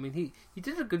see. I mean, he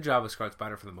did a good job with Scarlet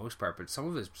Spider for the most part, but some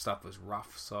of his stuff was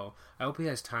rough. So I hope he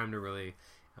has time to really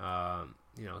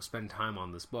spend time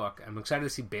on this book. I'm excited to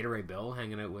see Beta Ray Bill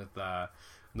hanging out with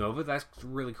Nova. That's a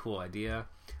really cool idea.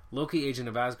 Loki, Agent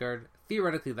of Asgard.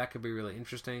 Theoretically, that could be really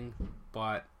interesting,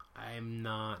 but I'm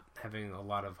not having a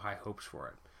lot of high hopes for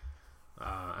it.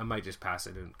 I might just pass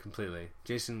it in completely.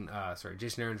 Jason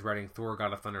Aaron's writing Thor: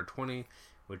 God of Thunder 20,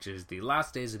 which is the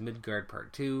Last Days of Midgard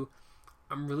Part 2.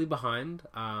 I'm really behind,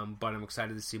 but I'm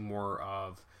excited to see more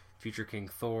of Future King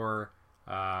Thor,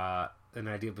 an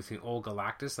idea between old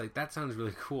Galactus. Like, that sounds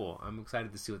really cool. I'm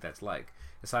excited to see what that's like.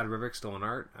 Asad Ribic still in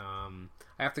art.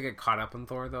 I have to get caught up in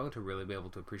Thor, though, to really be able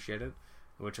to appreciate it,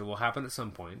 which will happen at some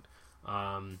point.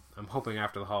 I'm hoping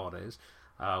after the holidays.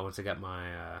 Once I get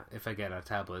if I get a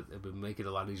tablet, it would make it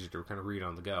a lot easier to kind of read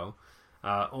on the go.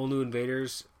 All New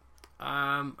Invaders.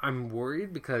 I'm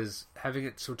worried because having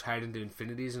it so tied into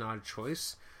Infinity is an odd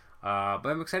choice. But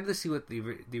I'm excited to see what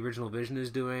the original Vision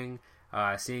is doing.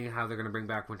 Seeing how they're going to bring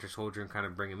back Winter Soldier and kind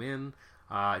of bring him in.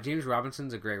 James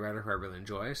Robinson's a great writer who I really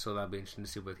enjoy, so that'll be interesting to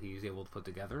see what he's able to put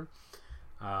together.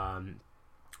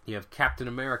 You have Captain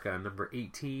America, number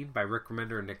 18, by Rick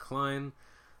Remender and Nick Klein.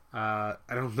 I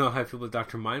don't know how I feel about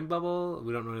Dr. Mind Bubble.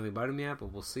 We don't know anything about him yet,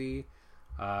 but we'll see.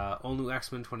 All New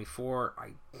X-Men 24.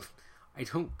 I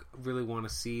don't really want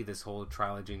to see this whole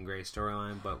Trilogy and Grey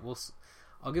storyline, but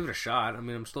I'll give it a shot. I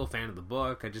mean, I'm still a fan of the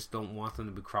book. I just don't want them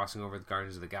to be crossing over with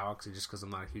Guardians of the Galaxy just because I'm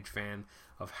not a huge fan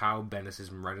of how Bendis has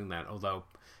been writing that. Although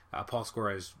Paul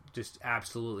Scores just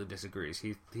absolutely disagrees.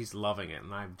 He's loving it,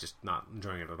 and I'm just not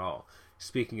enjoying it at all.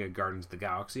 Speaking of Guardians of the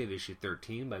Galaxy, of issue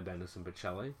 13 by Bendis and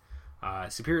Bocelli.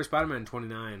 Superior Spider-Man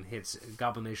 29 hits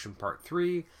Goblin Nation Part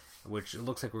 3. which it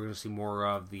looks like we're going to see more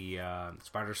of the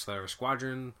Spider Slayer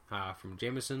Squadron from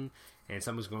Jameson, and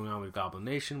something's going on with Goblin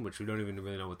Nation, which we don't even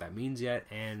really know what that means yet,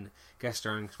 and guest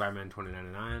starring Spider-Man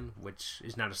 2099, which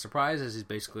is not a surprise, as he's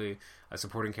basically a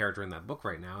supporting character in that book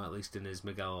right now, at least in his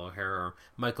Miguel O'Hara or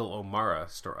Michael O'Mara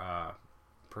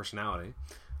personality.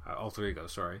 Alter ego,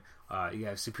 sorry. You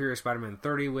have Superior Spider-Man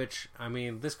 30, which, I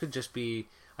mean, this could just be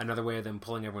another way of them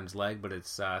pulling everyone's leg, but it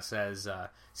says,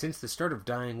 since the start of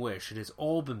Dying Wish, it has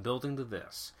all been building to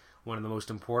this, one of the most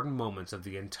important moments of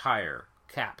the entire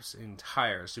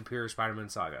Superior Spider-Man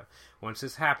saga. Once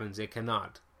this happens, it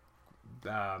cannot,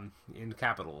 in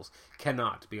capitals,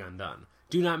 cannot be undone.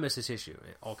 Do not miss this issue,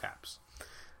 all caps.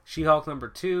 She-Hulk number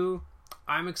 2.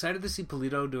 I'm excited to see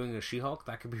Polito doing a She-Hulk.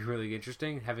 That could be really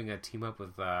interesting. Having a team up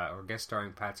with, or guest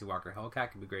starring Patsy Walker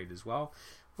Hellcat could be great as well.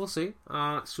 We'll see.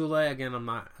 Soule, again, I'm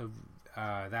not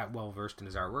that well versed in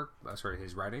his artwork,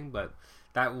 his writing, but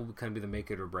that will kind of be the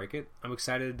make it or break it. I'm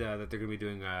excited that they're going to be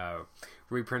doing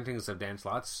reprintings of Dan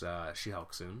Slott's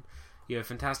She-Hulk soon. You have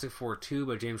Fantastic Four 2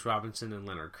 by James Robinson and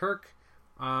Leonard Kirk.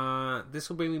 This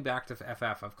will bring me back to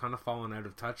FF. I've kind of fallen out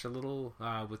of touch a little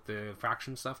with the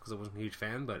Fraction stuff because I wasn't a huge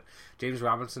fan, but James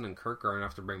Robinson and Kirk are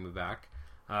enough to bring me back.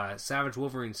 Savage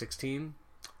Wolverine 16.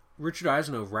 Richard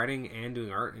Eisner writing and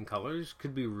doing art in colors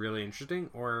could be really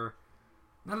interesting, or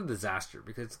not a disaster,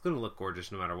 because it's going to look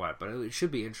gorgeous no matter what, but it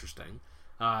should be interesting.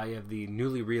 You have the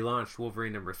newly relaunched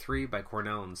Wolverine number 3 by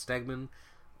Cornell and Stegman.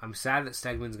 I'm sad that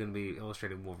Stegman's going to be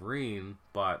illustrating Wolverine,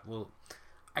 but, well,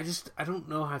 I don't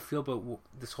know how I feel about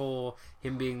this whole,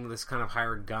 him being this kind of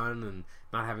hired gun and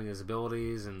not having his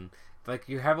abilities, and, like,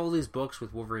 you have all these books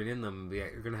with Wolverine in them, but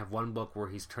you're going to have one book where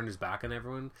he's turned his back on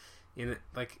everyone.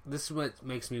 This is what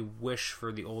makes me wish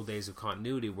for the old days of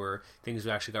continuity where things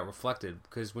actually got reflected,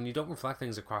 because when you don't reflect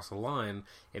things across the line,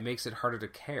 it makes it harder to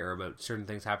care about certain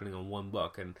things happening in one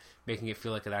book and making it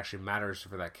feel like it actually matters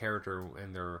for that character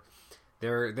and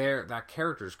that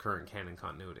character's current canon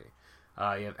continuity.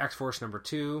 You have X-Force number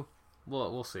 2. Well,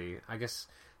 we'll see. I guess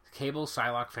Cable,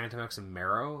 Psylocke, Phantom X, and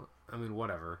Marrow. I mean,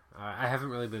 whatever. I haven't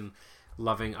really been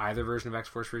loving either version of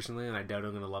X-Force recently, and I doubt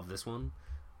I'm going to love this one.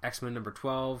 X-Men number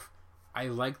 12. I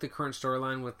like the current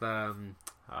storyline with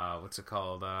what's it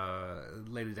called,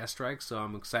 Lady Deathstrike. So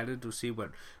I'm excited to see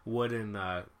what Wood and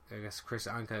I guess Chris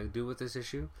Anka do with this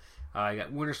issue. I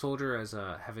got Winter Soldier as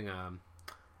having a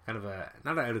kind of a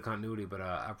not an out of continuity, but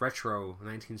a retro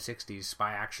 1960s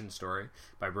spy action story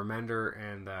by Bremander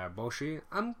and Boshi.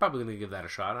 I'm probably going to give that a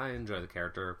shot. I enjoy the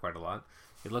character quite a lot.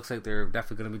 It looks like they're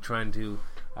definitely going to be trying to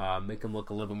make him look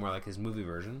a little bit more like his movie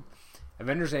version.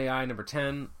 Avengers AI number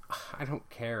 10. I don't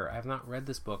care. I have not read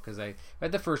this book because I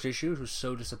read the first issue, which was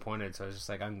so disappointed. So I was just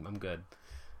like, I'm good.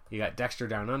 You got Dexter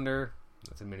Down Under.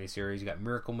 That's a miniseries. You got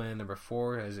Miracle Man number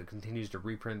 4 as it continues to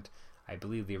reprint, I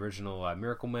believe, the original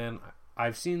Miracle Man.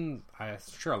 I'm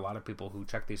sure a lot of people who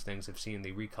check these things have seen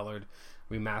the recolored,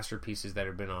 remastered pieces that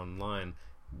have been online.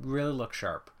 Really look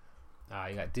sharp.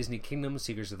 You got Disney Kingdom,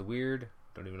 Seekers of the Weird.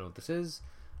 Don't even know what this is.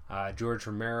 George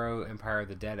Romero, Empire of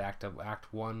the Dead, Act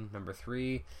 1, number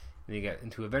 3. Then you get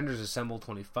into Avengers Assemble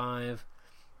 25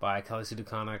 by Kelly Sue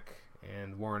DeConnick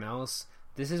and Warren Ellis.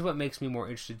 This is what makes me more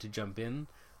interested to jump in,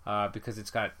 because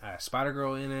it's got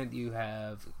Spider-Girl in it. You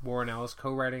have Warren Ellis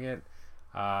co-writing it.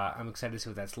 I'm excited to see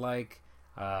what that's like.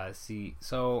 I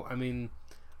haven't been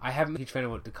a huge fan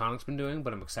of what DeConnick's been doing,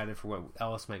 but I'm excited for what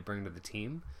Ellis might bring to the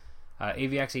team.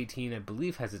 AVX 18, I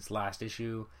believe, has its last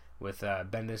issue, with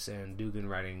Bendis and Dugan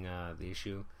writing the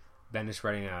issue. Bendis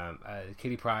writing a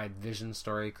Kitty Pryde Vision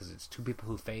story, because it's two people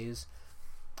who phase.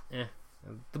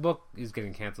 The book is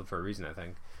getting canceled for a reason, I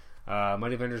think.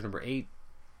 Mighty Avengers number 8.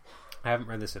 I haven't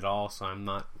read this at all, so I'm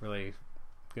not really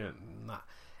not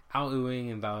Al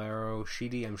Ewing and Valero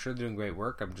Sheedy. I'm sure they're doing great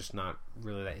work. I'm just not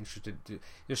really that interested.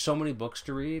 There's so many books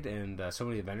to read and so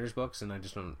many Avengers books, and I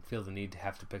just don't feel the need to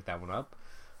have to pick that one up.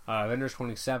 Avengers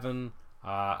 27.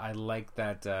 I like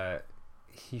that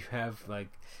you have like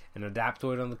an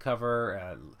Adaptoid on the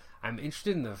cover. I'm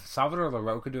interested in the Salvador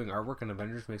LaRocca doing artwork in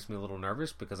Avengers. Makes me a little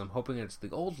nervous because I'm hoping it's the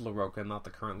old LaRocca, not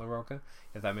the current LaRocca,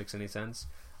 if that makes any sense.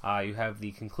 You have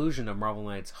the conclusion of Marvel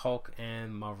Knights Hulk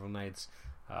and Marvel Knights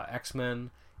X-Men.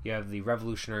 You have the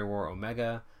Revolutionary War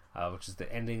Omega, which is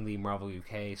ending the Marvel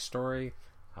UK story.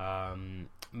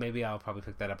 Maybe I'll probably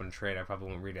pick that up in a trade. I probably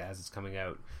won't read it as it's coming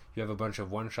out. You have a bunch of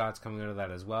one-shots coming out of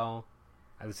that as well.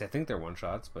 At least I think they're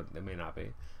one-shots, but they may not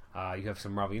be. You have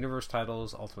some Marvel Universe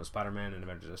titles, Ultimate Spider-Man and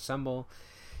Avengers Assemble.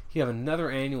 You have another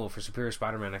annual for Superior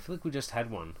Spider-Man. I feel like we just had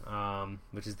one,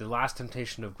 which is The Last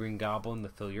Temptation of Green Goblin, the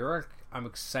Phil Urich. I'm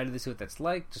excited to see what that's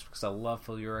like, just because I love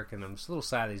Phil Urich, and I'm just a little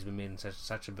sad that he's been made into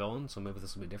such a villain, so maybe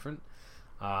this will be different.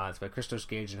 It's by Christos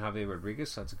Gage and Javier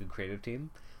Rodriguez, so that's a good creative team.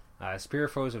 Superior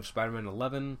Foes of Spider-Man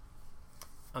 11.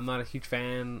 I'm not a huge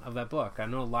fan of that book. I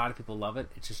know a lot of people love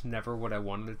it. It's just never what I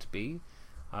wanted it to be.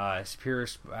 Superior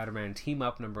Spider-Man Team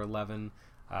Up number 11.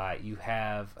 You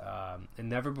have a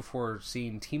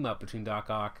never-before-seen team-up between Doc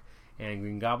Ock and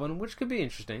Green Goblin, which could be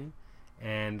interesting.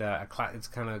 And it's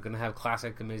kind of going to have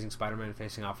classic Amazing Spider-Man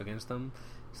facing off against them.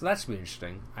 So that should be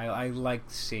interesting. I like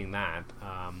seeing that.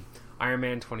 Iron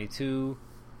Man 22.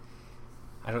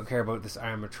 I don't care about this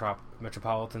Iron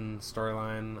Metropolitan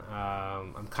storyline.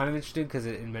 I'm kind of interested because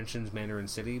it mentions Mandarin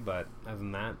City, but other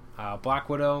than that, Black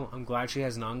Widow, I'm glad she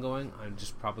has an ongoing. I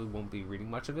just probably won't be reading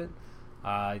much of it.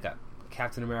 You got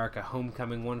Captain America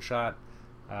Homecoming one-shot,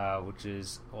 which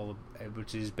is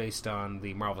based on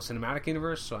the Marvel Cinematic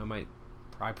Universe, so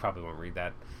I probably won't read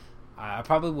that. I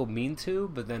probably will mean to,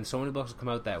 but then so many books will come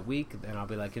out that week, and I'll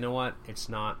be like, you know what, it's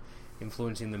not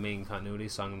influencing the main continuity,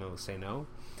 so I'm going to say no.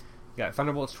 You got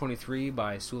Thunderbolts 23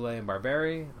 by Soule and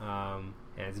Barberi, and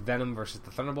it's Venom versus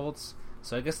the Thunderbolts.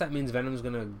 So I guess that means Venom's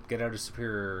going to get out of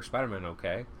Superior Spider-Man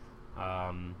okay,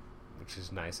 which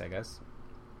is nice, I guess.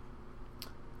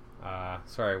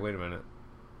 Sorry, wait a minute.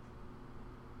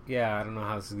 Yeah, I don't know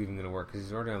how this is even going to work, because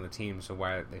he's already on the team, so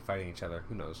why are they fighting each other?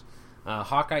 Who knows?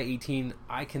 Hawkeye 18,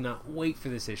 I cannot wait for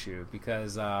this issue,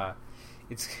 because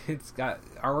it's got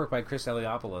artwork by Chris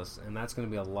Eliopoulos, and that's going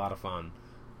to be a lot of fun.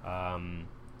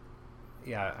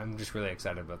 Yeah, I'm just really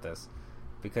excited about this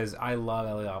because I love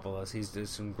Eliopoulos. He's doing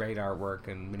some great artwork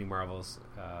and mini Marvels.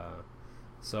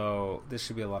 So this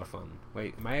should be a lot of fun.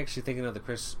 Wait, am I actually thinking of the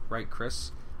Chris?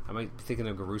 I might be thinking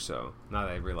of Garuso now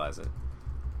that I realize it.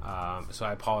 So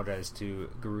I apologize to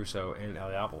Garuso and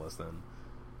Eliopoulos then,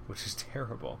 which is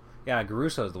terrible. Yeah,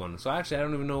 Garuso is the one. So actually, I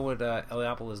don't even know what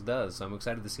Eliopoulos does. So I'm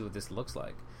excited to see what this looks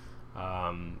like.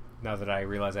 Now that I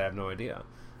realize I have no idea.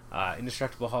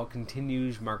 Indestructible Hulk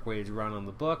continues Mark Waid's run on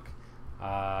the book. You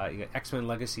got X-Men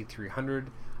Legacy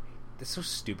 300. It's so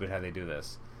stupid how they do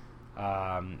this.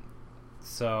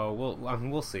 So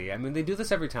we'll see. I mean, they do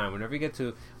this every time. Whenever you get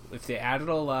to, if they add it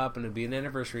all up and it'd be an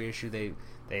anniversary issue, they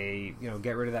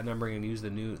get rid of that numbering and use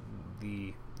they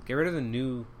get rid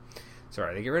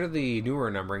of the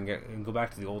newer numbering and go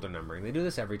back to the older numbering. They do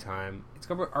this every time. It's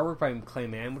got artwork by Clay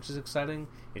Mann, which is exciting.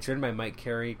 It's written by Mike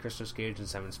Carey, Christos Gage, and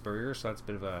Simon Spurrier, so that's a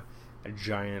bit of a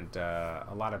giant,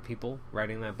 a lot of people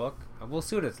writing that book. We'll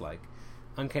see what it's like.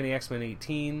 Uncanny X-Men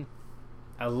 18.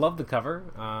 I love the cover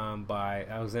by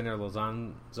Alexander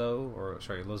Lozano.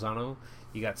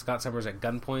 You got Scott Summers at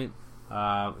gunpoint.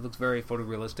 It looks very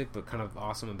photorealistic, but kind of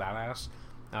awesome and badass.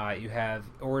 You have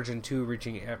Origin 2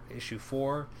 reaching issue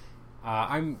 4.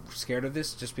 I'm scared of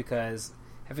this just because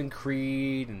having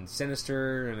Creed and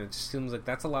Sinister, and it just seems like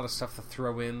that's a lot of stuff to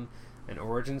throw in an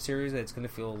Origin series. It's going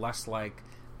to feel less like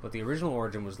what the original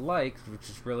Origin was like, which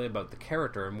is really about the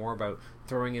character and more about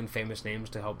throwing in famous names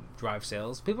to help drive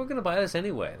sales. People are going to buy this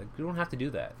anyway. You don't have to do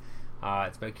that.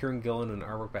 It's by Kieran Gillen and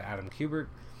artwork by Adam Kubert.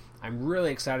 I'm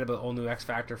really excited about all new X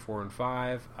Factor 4 and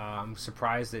 5. I'm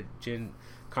surprised that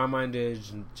Carmine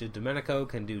Domenico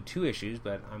can do 2 issues,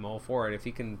 but I'm all for it. If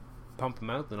he can pump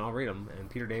them out, then I'll read them. And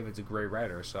Peter David's a great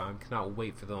writer, so I cannot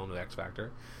wait for the all new X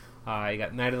Factor. You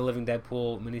got Night of the Living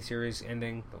Deadpool miniseries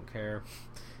ending. Don't care.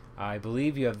 I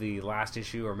believe you have the last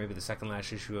issue, or maybe the second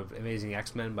last issue of Amazing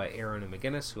X-Men by Aaron and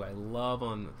McGinnis, who I love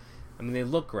they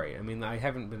look great. I mean, I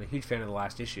haven't been a huge fan of the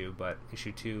last issue, but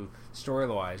issue 2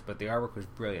 story-wise, but the artwork was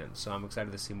brilliant, so I'm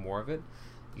excited to see more of it.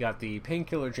 You got the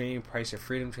Painkiller Jane Price of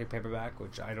Freedom trade paperback,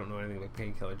 which I don't know anything about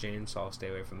Painkiller Jane, so I'll stay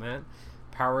away from that.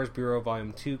 Powers Bureau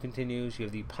Volume 2 continues. You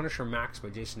have the Punisher Max by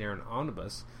Jason Aaron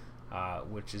omnibus,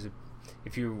 which is,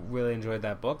 if you really enjoyed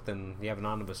that book, then you have an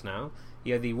omnibus now.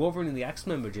 You have the Wolverine and the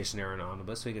X-Men by Jason Aaron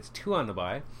omnibus, so he gets 2 on the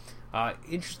buy.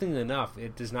 Interestingly enough,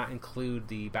 it does not include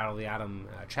the Battle of the Atom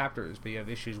chapters, but you have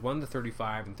issues 1 to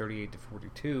 35 and 38 to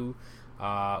 42,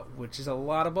 which is a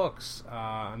lot of books.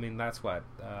 I mean, that's what...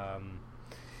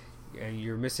 and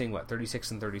you're missing,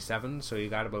 36 and 37, so you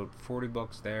got about 40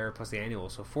 books there, plus the annual.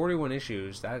 So 41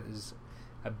 issues, that is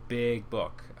a big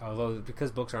book. Although,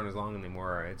 because books aren't as long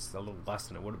anymore, it's a little less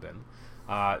than it would have been.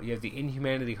 You have the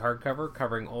Inhumanity hardcover,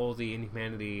 covering all the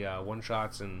Inhumanity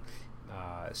one-shots and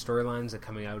storylines that are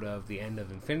coming out of the end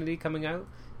of Infinity coming out.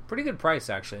 Pretty good price,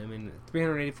 actually. I mean,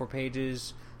 384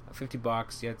 pages,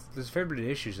 $50. Yeah, there's a fair bit of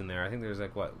issues in there. I think there's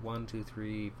 1, 2,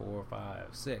 3, 4, 5,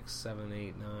 6, 7,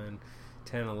 8, 9...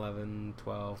 10, 11,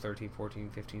 12, 13, 14,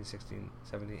 15, 16,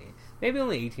 17, 18. Maybe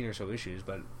only 18 or so issues,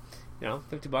 but,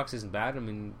 $50 isn't bad. I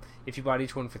mean, if you bought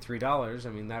each one for $3, I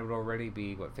mean, that would already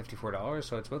be, $54?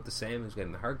 So it's about the same as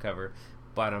getting the hardcover,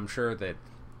 but I'm sure that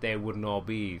they wouldn't all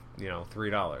be,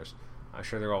 $3. I'm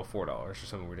sure they're all $4 or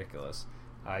something ridiculous.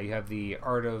 You have the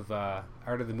Art of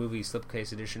the Movie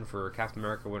slipcase edition for Captain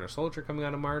America: Winter Soldier coming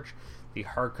out in March. The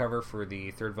hardcover for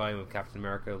the third volume of Captain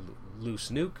America: Loose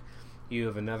Nuke. You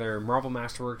have another Marvel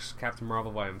Masterworks Captain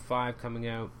Marvel Volume 5 coming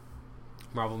out.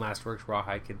 Marvel Masterworks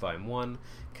Rawhide Kid Volume 1.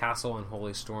 Castle and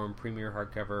Holy Storm Premiere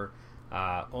hardcover.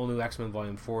 All New X-Men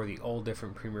Volume 4, the all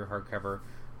different premiere hardcover.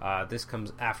 This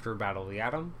comes after Battle of the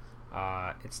Atom.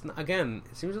 It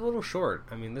seems a little short.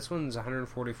 I mean, this one's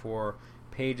 144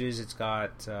 pages. It's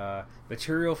got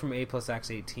material from A plus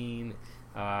X18.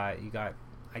 You got,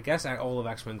 I guess, all of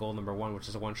X-Men Gold #1, which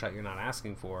is a one-shot you're not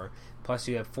asking for. Plus,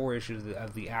 you have 4 issues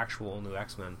of the actual All New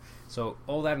X-Men. So,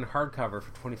 all that in hardcover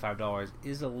for $25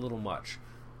 is a little much.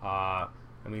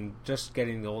 I mean, just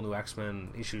getting the All New X-Men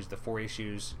issues, the 4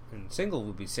 issues in single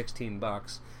would be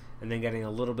 $16. And then getting a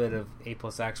little bit of A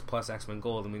plus X plus X-Men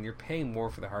Gold, I mean, you're paying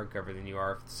more for the hardcover than you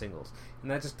are for the singles.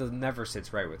 And that just never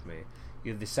sits right with me.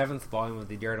 You have the 7th volume of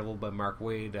the Daredevil by Mark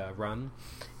Waid run.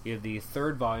 You have the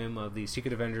 3rd volume of the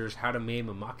Secret Avengers How to Maim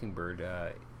a Mockingbird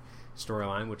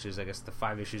storyline, which is, I guess, the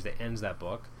 5 issues that ends that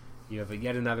book. You have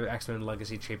yet another X-Men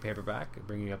Legacy trade paperback,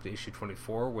 bringing you up to issue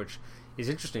 24, which is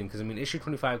interesting, because, I mean, issue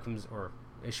 25 comes, or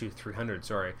issue 300,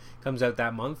 comes out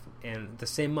that month, and the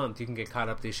same month you can get caught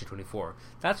up to issue 24.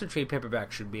 That's what trade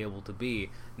paperback should be able to be,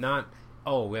 not,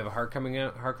 oh, we have a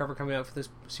hardcover coming out for this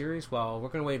series, well, we're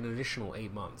going to wait an additional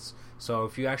 8 months. So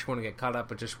if you actually want to get caught up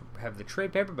but just have the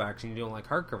trade paperbacks and you don't like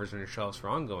hardcovers on your shelves for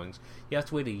ongoings, you have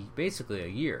to wait basically a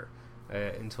year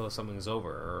until something is over,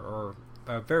 or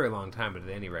a very long time, but at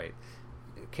any rate.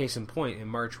 Case in point, in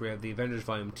March we have the Avengers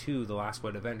Volume 2, The Last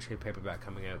Wide Event trade paperback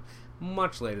coming out,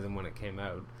 much later than when it came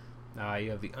out.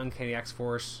 You have the Uncanny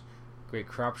X-Force, Great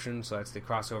Corruption, so that's the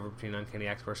crossover between Uncanny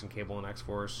X-Force and Cable and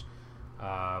X-Force.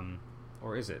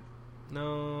 Or is it?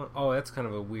 No. Oh, that's kind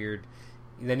of a weird...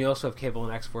 Then you also have Cable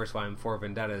and X-Force Volume 4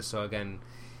 Vendettas, so again,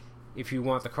 if you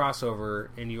want the crossover,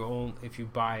 and if you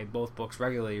buy both books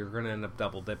regularly, you're going to end up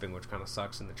double dipping, which kind of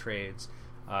sucks in the trades.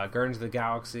 Guardians of the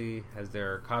Galaxy has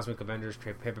their Cosmic Avengers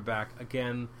trade paperback.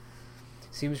 Again,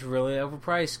 seems really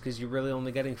overpriced, because you're really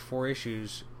only getting 4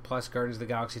 issues, plus Guardians of the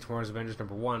Galaxy Tomorrow's Avengers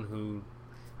 #1, who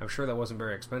I'm sure that wasn't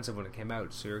very expensive when it came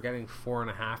out, so you're getting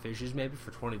 4.5 issues maybe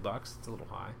for $20. It's a little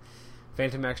high.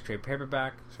 Phantom X trade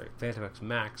paperback. Phantom X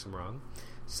Max, I'm wrong.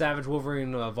 Savage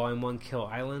Wolverine Volume 1 Kill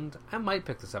Island. I might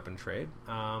pick this up in trade.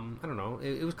 I don't know.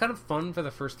 It was kind of fun for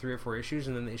the first 3 or 4 issues,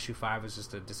 and then issue 5 was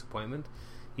just a disappointment.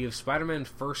 You have Spider-Man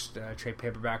First trade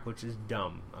paperback, which is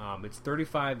dumb. It's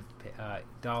 $35.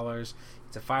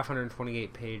 It's a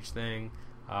 528-page thing.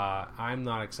 I'm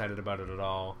not excited about it at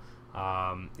all.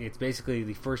 It's basically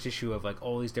the first issue of like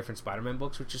all these different Spider-Man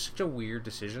books, which is such a weird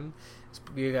decision.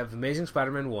 You have Amazing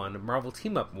Spider-Man 1, Marvel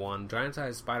Team Up 1, Giant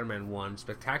Size Spider-Man 1,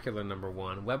 Spectacular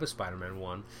 #1, Web of Spider-Man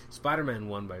 1, Spider-Man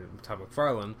 1 by Todd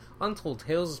McFarlane, Untold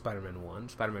Tales of Spider-Man 1,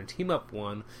 Spider-Man Team Up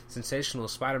 1, Sensational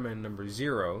Spider-Man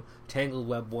 #0, Tangled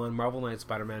Web 1, Marvel Knight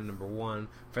Spider-Man #1,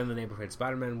 Friendly Neighborhood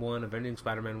Spider-Man 1, Avenging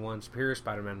Spider-Man 1, Superior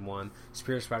Spider-Man 1,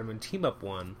 Superior Spider-Man Team Up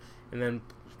 1, and then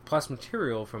plus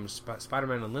material from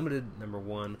Spider-Man Unlimited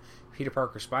 #1, Peter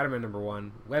Parker Spider-Man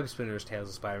 #1, Web Spinners Tales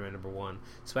of Spider-Man #1,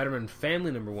 Spider-Man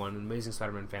Family #1, and Amazing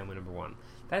Spider-Man Family #1.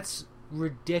 That's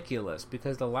ridiculous,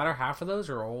 because the latter half of those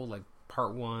are all like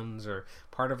part 1s or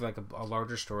part of like a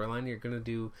larger storyline. You're going to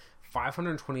do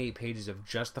 528 pages of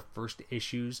just the first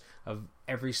issues of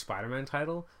every Spider-Man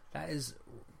title. That is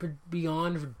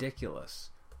beyond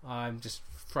ridiculous. I'm just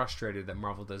frustrated that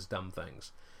Marvel does dumb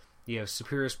things. You have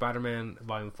Superior Spider-Man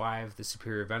Volume 5, The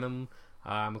Superior Venom.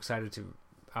 I'm excited for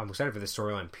this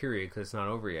storyline, period, because it's not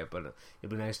over yet, but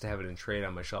it'd be nice to have it in trade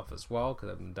on my shelf as well, because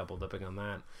I've been double dipping on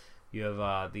that. You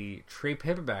have the trade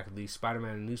paperback of the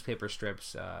Spider-Man newspaper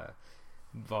strips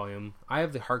volume. I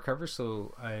have the hardcover,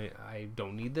 so I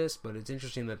don't need this, but it's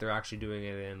interesting that they're actually doing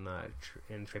it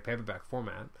in trade paperback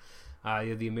format.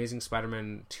 You have the Amazing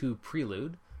Spider-Man 2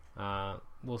 Prelude.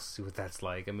 We'll see what that's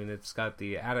like. I mean, it's got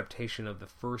the adaptation of the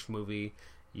first movie.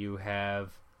 You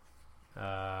have,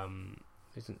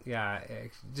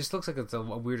 it just looks like it's a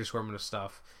weird assortment of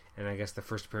stuff. And I guess the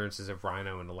first appearances of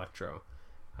Rhino and Electro.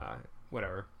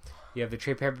 Whatever. You have the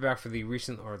trade paperback for the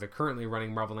currently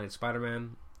running Marvel Knight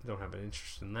Spider-Man. Don't have an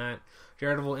interest in that.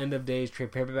 Daredevil End of Days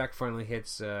trade paperback finally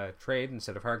hits trade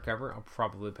instead of hardcover. I'll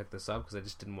probably pick this up because I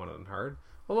just didn't want it in hard.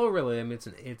 Although really, I mean,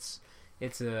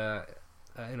 it's a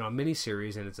a mini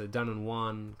series, and it's a done in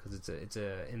one because it's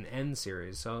an end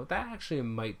series, so that actually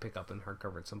might pick up in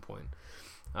hardcover at some point.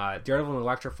 Daredevil and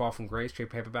Elektra Fall from Grace trade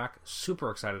paperback.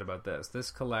 Super excited about this.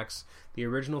 This collects the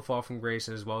original Fall from Grace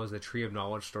as well as the Tree of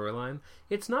Knowledge storyline.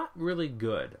 It's not really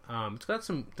good. It's got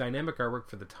some dynamic artwork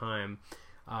for the time.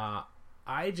 I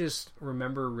I just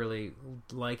remember really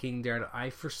liking Daredevil.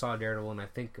 I first saw Daredevil in, I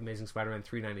think, Amazing Spider-Man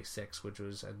 396, which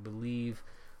was, I believe,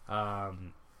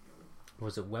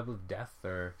 was it Web of Death?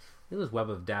 Or I think it was Web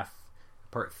of Death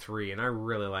Part 3, and I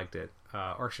really liked it.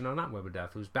 Or actually, no, not Web of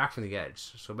Death. It was Back from the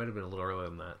Edge, so it might have been a little earlier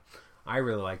than that. I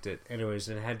really liked it. Anyways,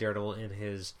 it had Daredevil in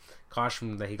his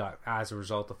costume that he got as a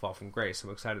result of Fall from Grace. I'm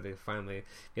excited to finally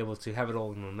be able to have it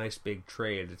all in a nice big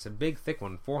trade. It's a big, thick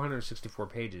one, 464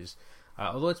 pages.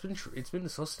 Although it's been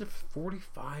solicited for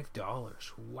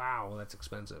 $45. Wow, that's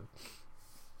expensive.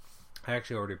 I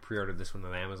actually already pre-ordered this one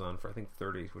on Amazon for, I think,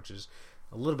 $30, which is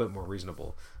a little bit more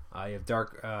reasonable. You have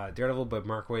Daredevil by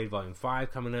Mark Waid Volume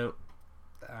 5 coming out.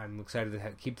 I'm excited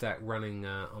to keep that running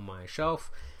on my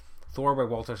shelf. Thor by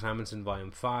Walter Simonson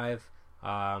Volume 5.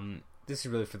 This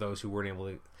is really for those who weren't able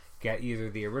to get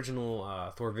either the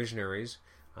original Thor Visionaries.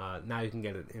 Now you can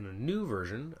get it in a new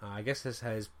version. I guess this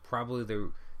has probably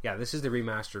this is the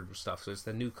remastered stuff. So it's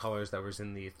the new colors that was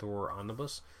in the Thor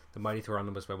Omnibus, the Mighty Thor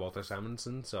Omnibus by Walter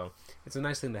Simonson. So it's a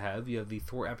nice thing to have. You have the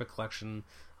Thor Epic Collection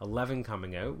 11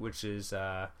 coming out, which is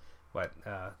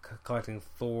collecting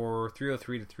Thor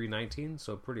 303 to 319.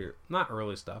 So pretty, not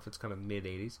early stuff. It's kind of mid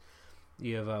 80s.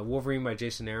 You have Wolverine by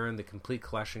Jason Aaron, the complete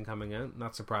collection coming out.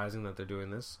 Not surprising that they're doing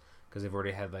this because they've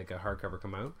already had like a hardcover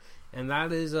come out, and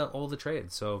that is all the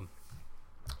trades. So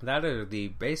that are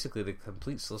basically the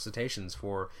complete solicitations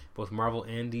for both Marvel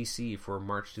and DC for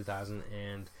March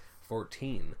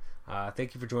 2014.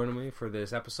 Thank you for joining me for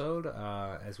this episode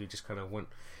as we just kind of went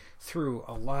through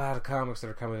a lot of comics that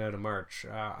are coming out in March.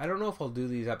 I don't know if I'll do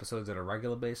these episodes on a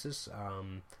regular basis,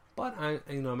 but I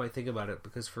might think about it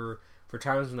because for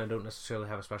times when I don't necessarily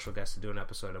have a special guest to do an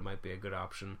episode, it might be a good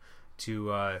option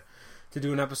to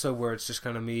do an episode where it's just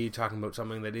kind of me talking about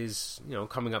something that is,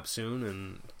 coming up soon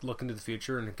and looking to the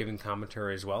future and giving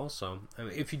commentary as well. So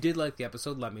if you did like the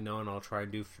episode, let me know and I'll try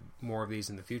and do more of these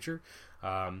in the future.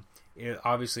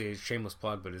 Obviously a shameless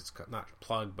plug, but it's not a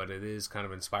plug, but it is kind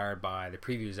of inspired by the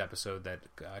previews episode that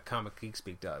Comic Geek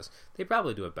Speak does. They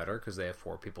probably do it better because they have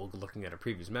 4 people looking at a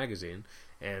previews magazine,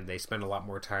 and they spend a lot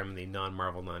more time in the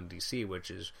non-Marvel, non-DC,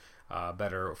 which is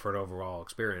better for an overall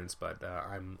experience. But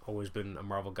I'm always been a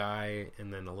Marvel guy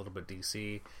and then a little bit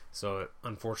DC, so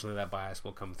unfortunately that bias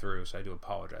will come through, so I do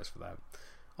apologize for that.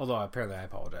 Although apparently I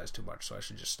apologize too much, so I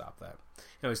should just stop that.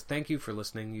 Anyways, thank you for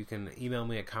listening. You can email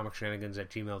me at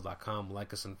comicshenanigans@gmail.com,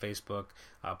 like us on Facebook,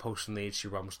 post in the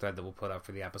HG Rumbles thread that we'll put up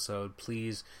for the episode.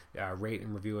 Please rate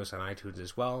and review us on iTunes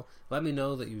as well. Let me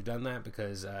know that you've done that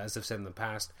because, as I've said in the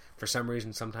past, for some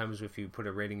reason, sometimes if you put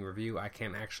a rating review, I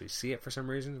can't actually see it for some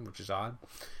reason, which is odd.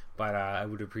 But I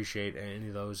would appreciate any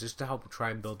of those just to help try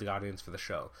and build the audience for the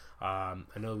show. I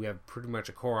know we have pretty much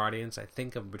a core audience, I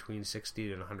think, of between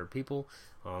 60 and 100 people.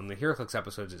 On the HeroClix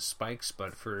episodes, it spikes,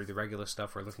 but for the regular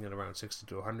stuff, we're looking at around 60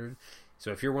 to 100.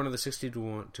 So if you're one of the 60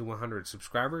 to 100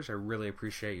 subscribers, I really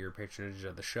appreciate your patronage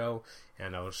of the show,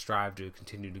 and I'll strive to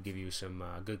continue to give you some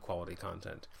good quality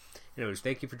content. Anyways,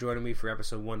 thank you for joining me for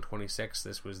episode 126.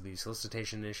 This was the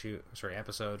solicitation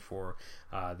episode for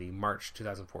the March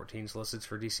 2014 solicits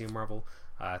for DC and Marvel.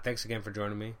 Thanks again for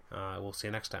joining me. We'll see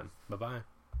you next time. Bye-bye.